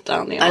 dancing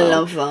down the I aisle.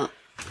 love that.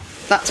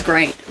 That's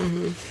great.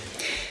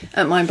 Mm-hmm.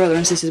 At my brother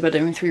and sister's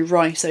wedding, we threw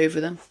rice over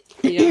them.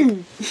 Yeah.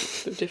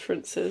 The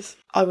differences.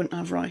 I wouldn't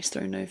have rice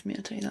thrown over me,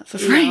 I'll tell you that for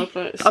free. No,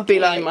 but it's I'd be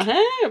in like- my hair.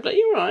 I'd be like,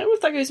 you're right. What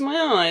if that goes in my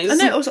eyes? I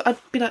know, also, I'd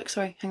be like,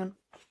 sorry, hang on.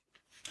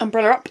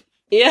 Umbrella up.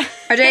 Yeah.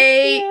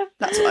 Ready? Yeah.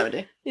 That's what I would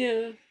do.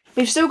 Yeah.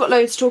 We've still got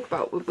loads to talk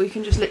about. We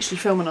can just literally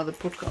film another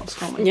podcast,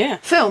 can't we? Yeah.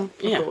 Film.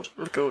 Yeah. Record.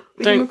 Record.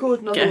 We can Don't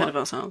record another get ahead one. of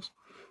ourselves.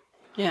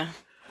 Yeah.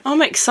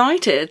 I'm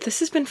excited. This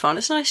has been fun.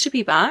 It's nice to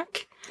be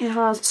back. It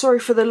has. Sorry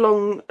for the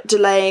long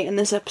delay in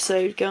this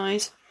episode,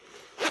 guys.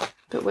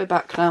 But we're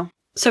back now.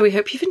 So we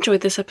hope you've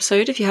enjoyed this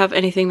episode. If you have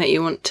anything that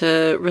you want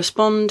to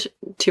respond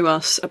to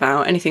us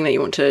about, anything that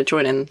you want to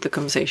join in the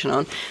conversation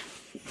on,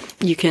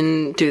 you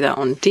can do that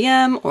on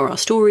DM or our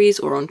stories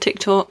or on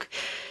TikTok.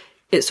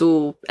 It's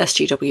all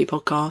SGW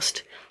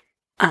Podcast.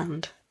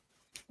 And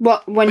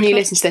When you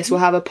listen to this, we'll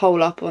have a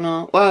poll up on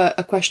our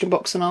a question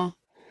box on our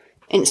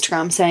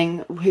Instagram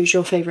saying who's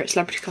your favourite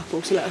celebrity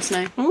couple. So let us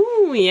know.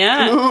 oh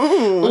yeah.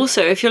 Ooh.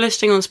 Also, if you're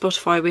listening on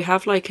Spotify, we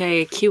have like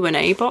a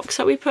Q&A box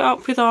that we put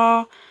up with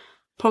our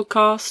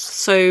podcast.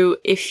 So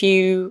if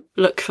you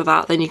look for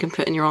that, then you can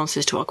put in your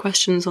answers to our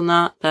questions on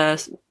that. They're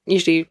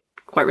usually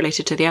quite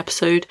related to the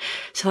episode.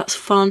 So that's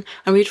fun.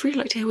 And we'd really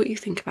like to hear what you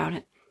think about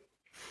it.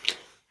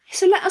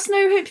 So let us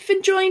know. Hope you've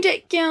enjoyed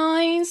it,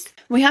 guys.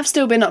 We have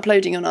still been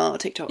uploading on our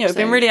TikTok. Yeah, we've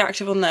been really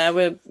active on there.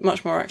 We're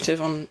much more active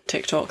on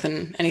TikTok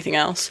than anything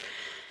else.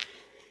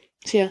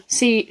 So yeah,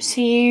 see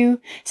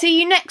you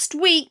next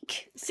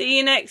week. See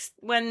you next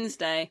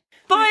Wednesday.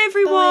 Bye,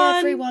 everyone. Bye,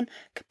 everyone.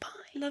 Goodbye.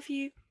 Love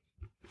you.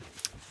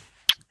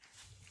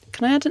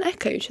 Can I add an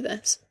echo to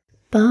this?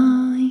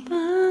 Bye. Bye.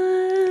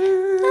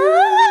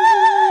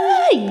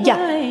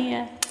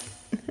 Yeah.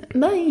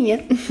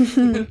 Bye.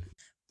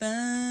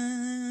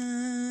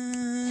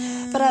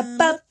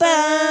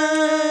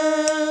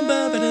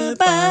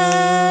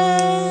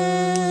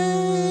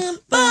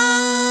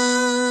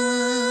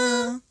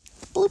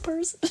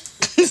 Bloopers.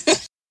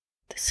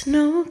 The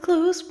snow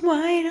glows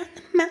white on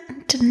the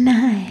mountain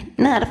tonight.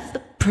 Not a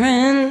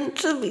footprint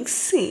to be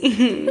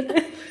seen.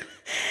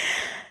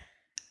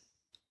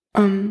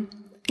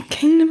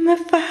 Kingdom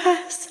of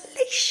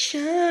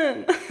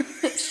isolation.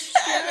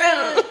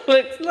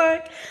 Looks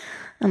like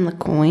I'm the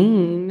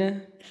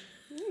queen.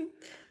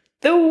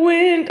 The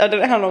wind. I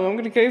don't know how long I'm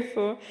going to go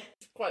for.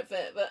 Quite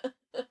fit, but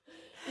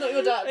not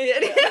your dad. What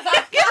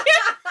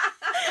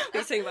are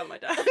you saying about my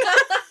dad?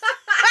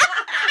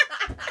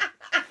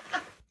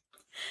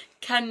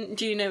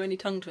 Do you know any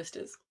tongue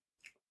twisters?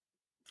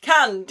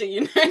 Do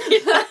you know any?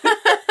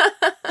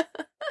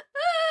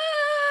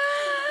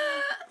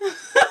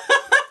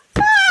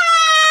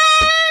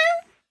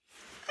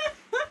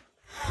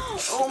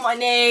 Oh, my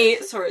knee.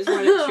 Sorry, it's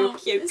right up your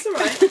cute. It's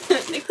alright.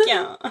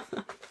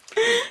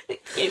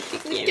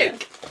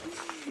 Cute.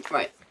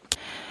 Right.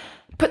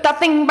 Put that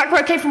thing back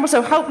where it came from,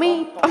 so help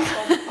me.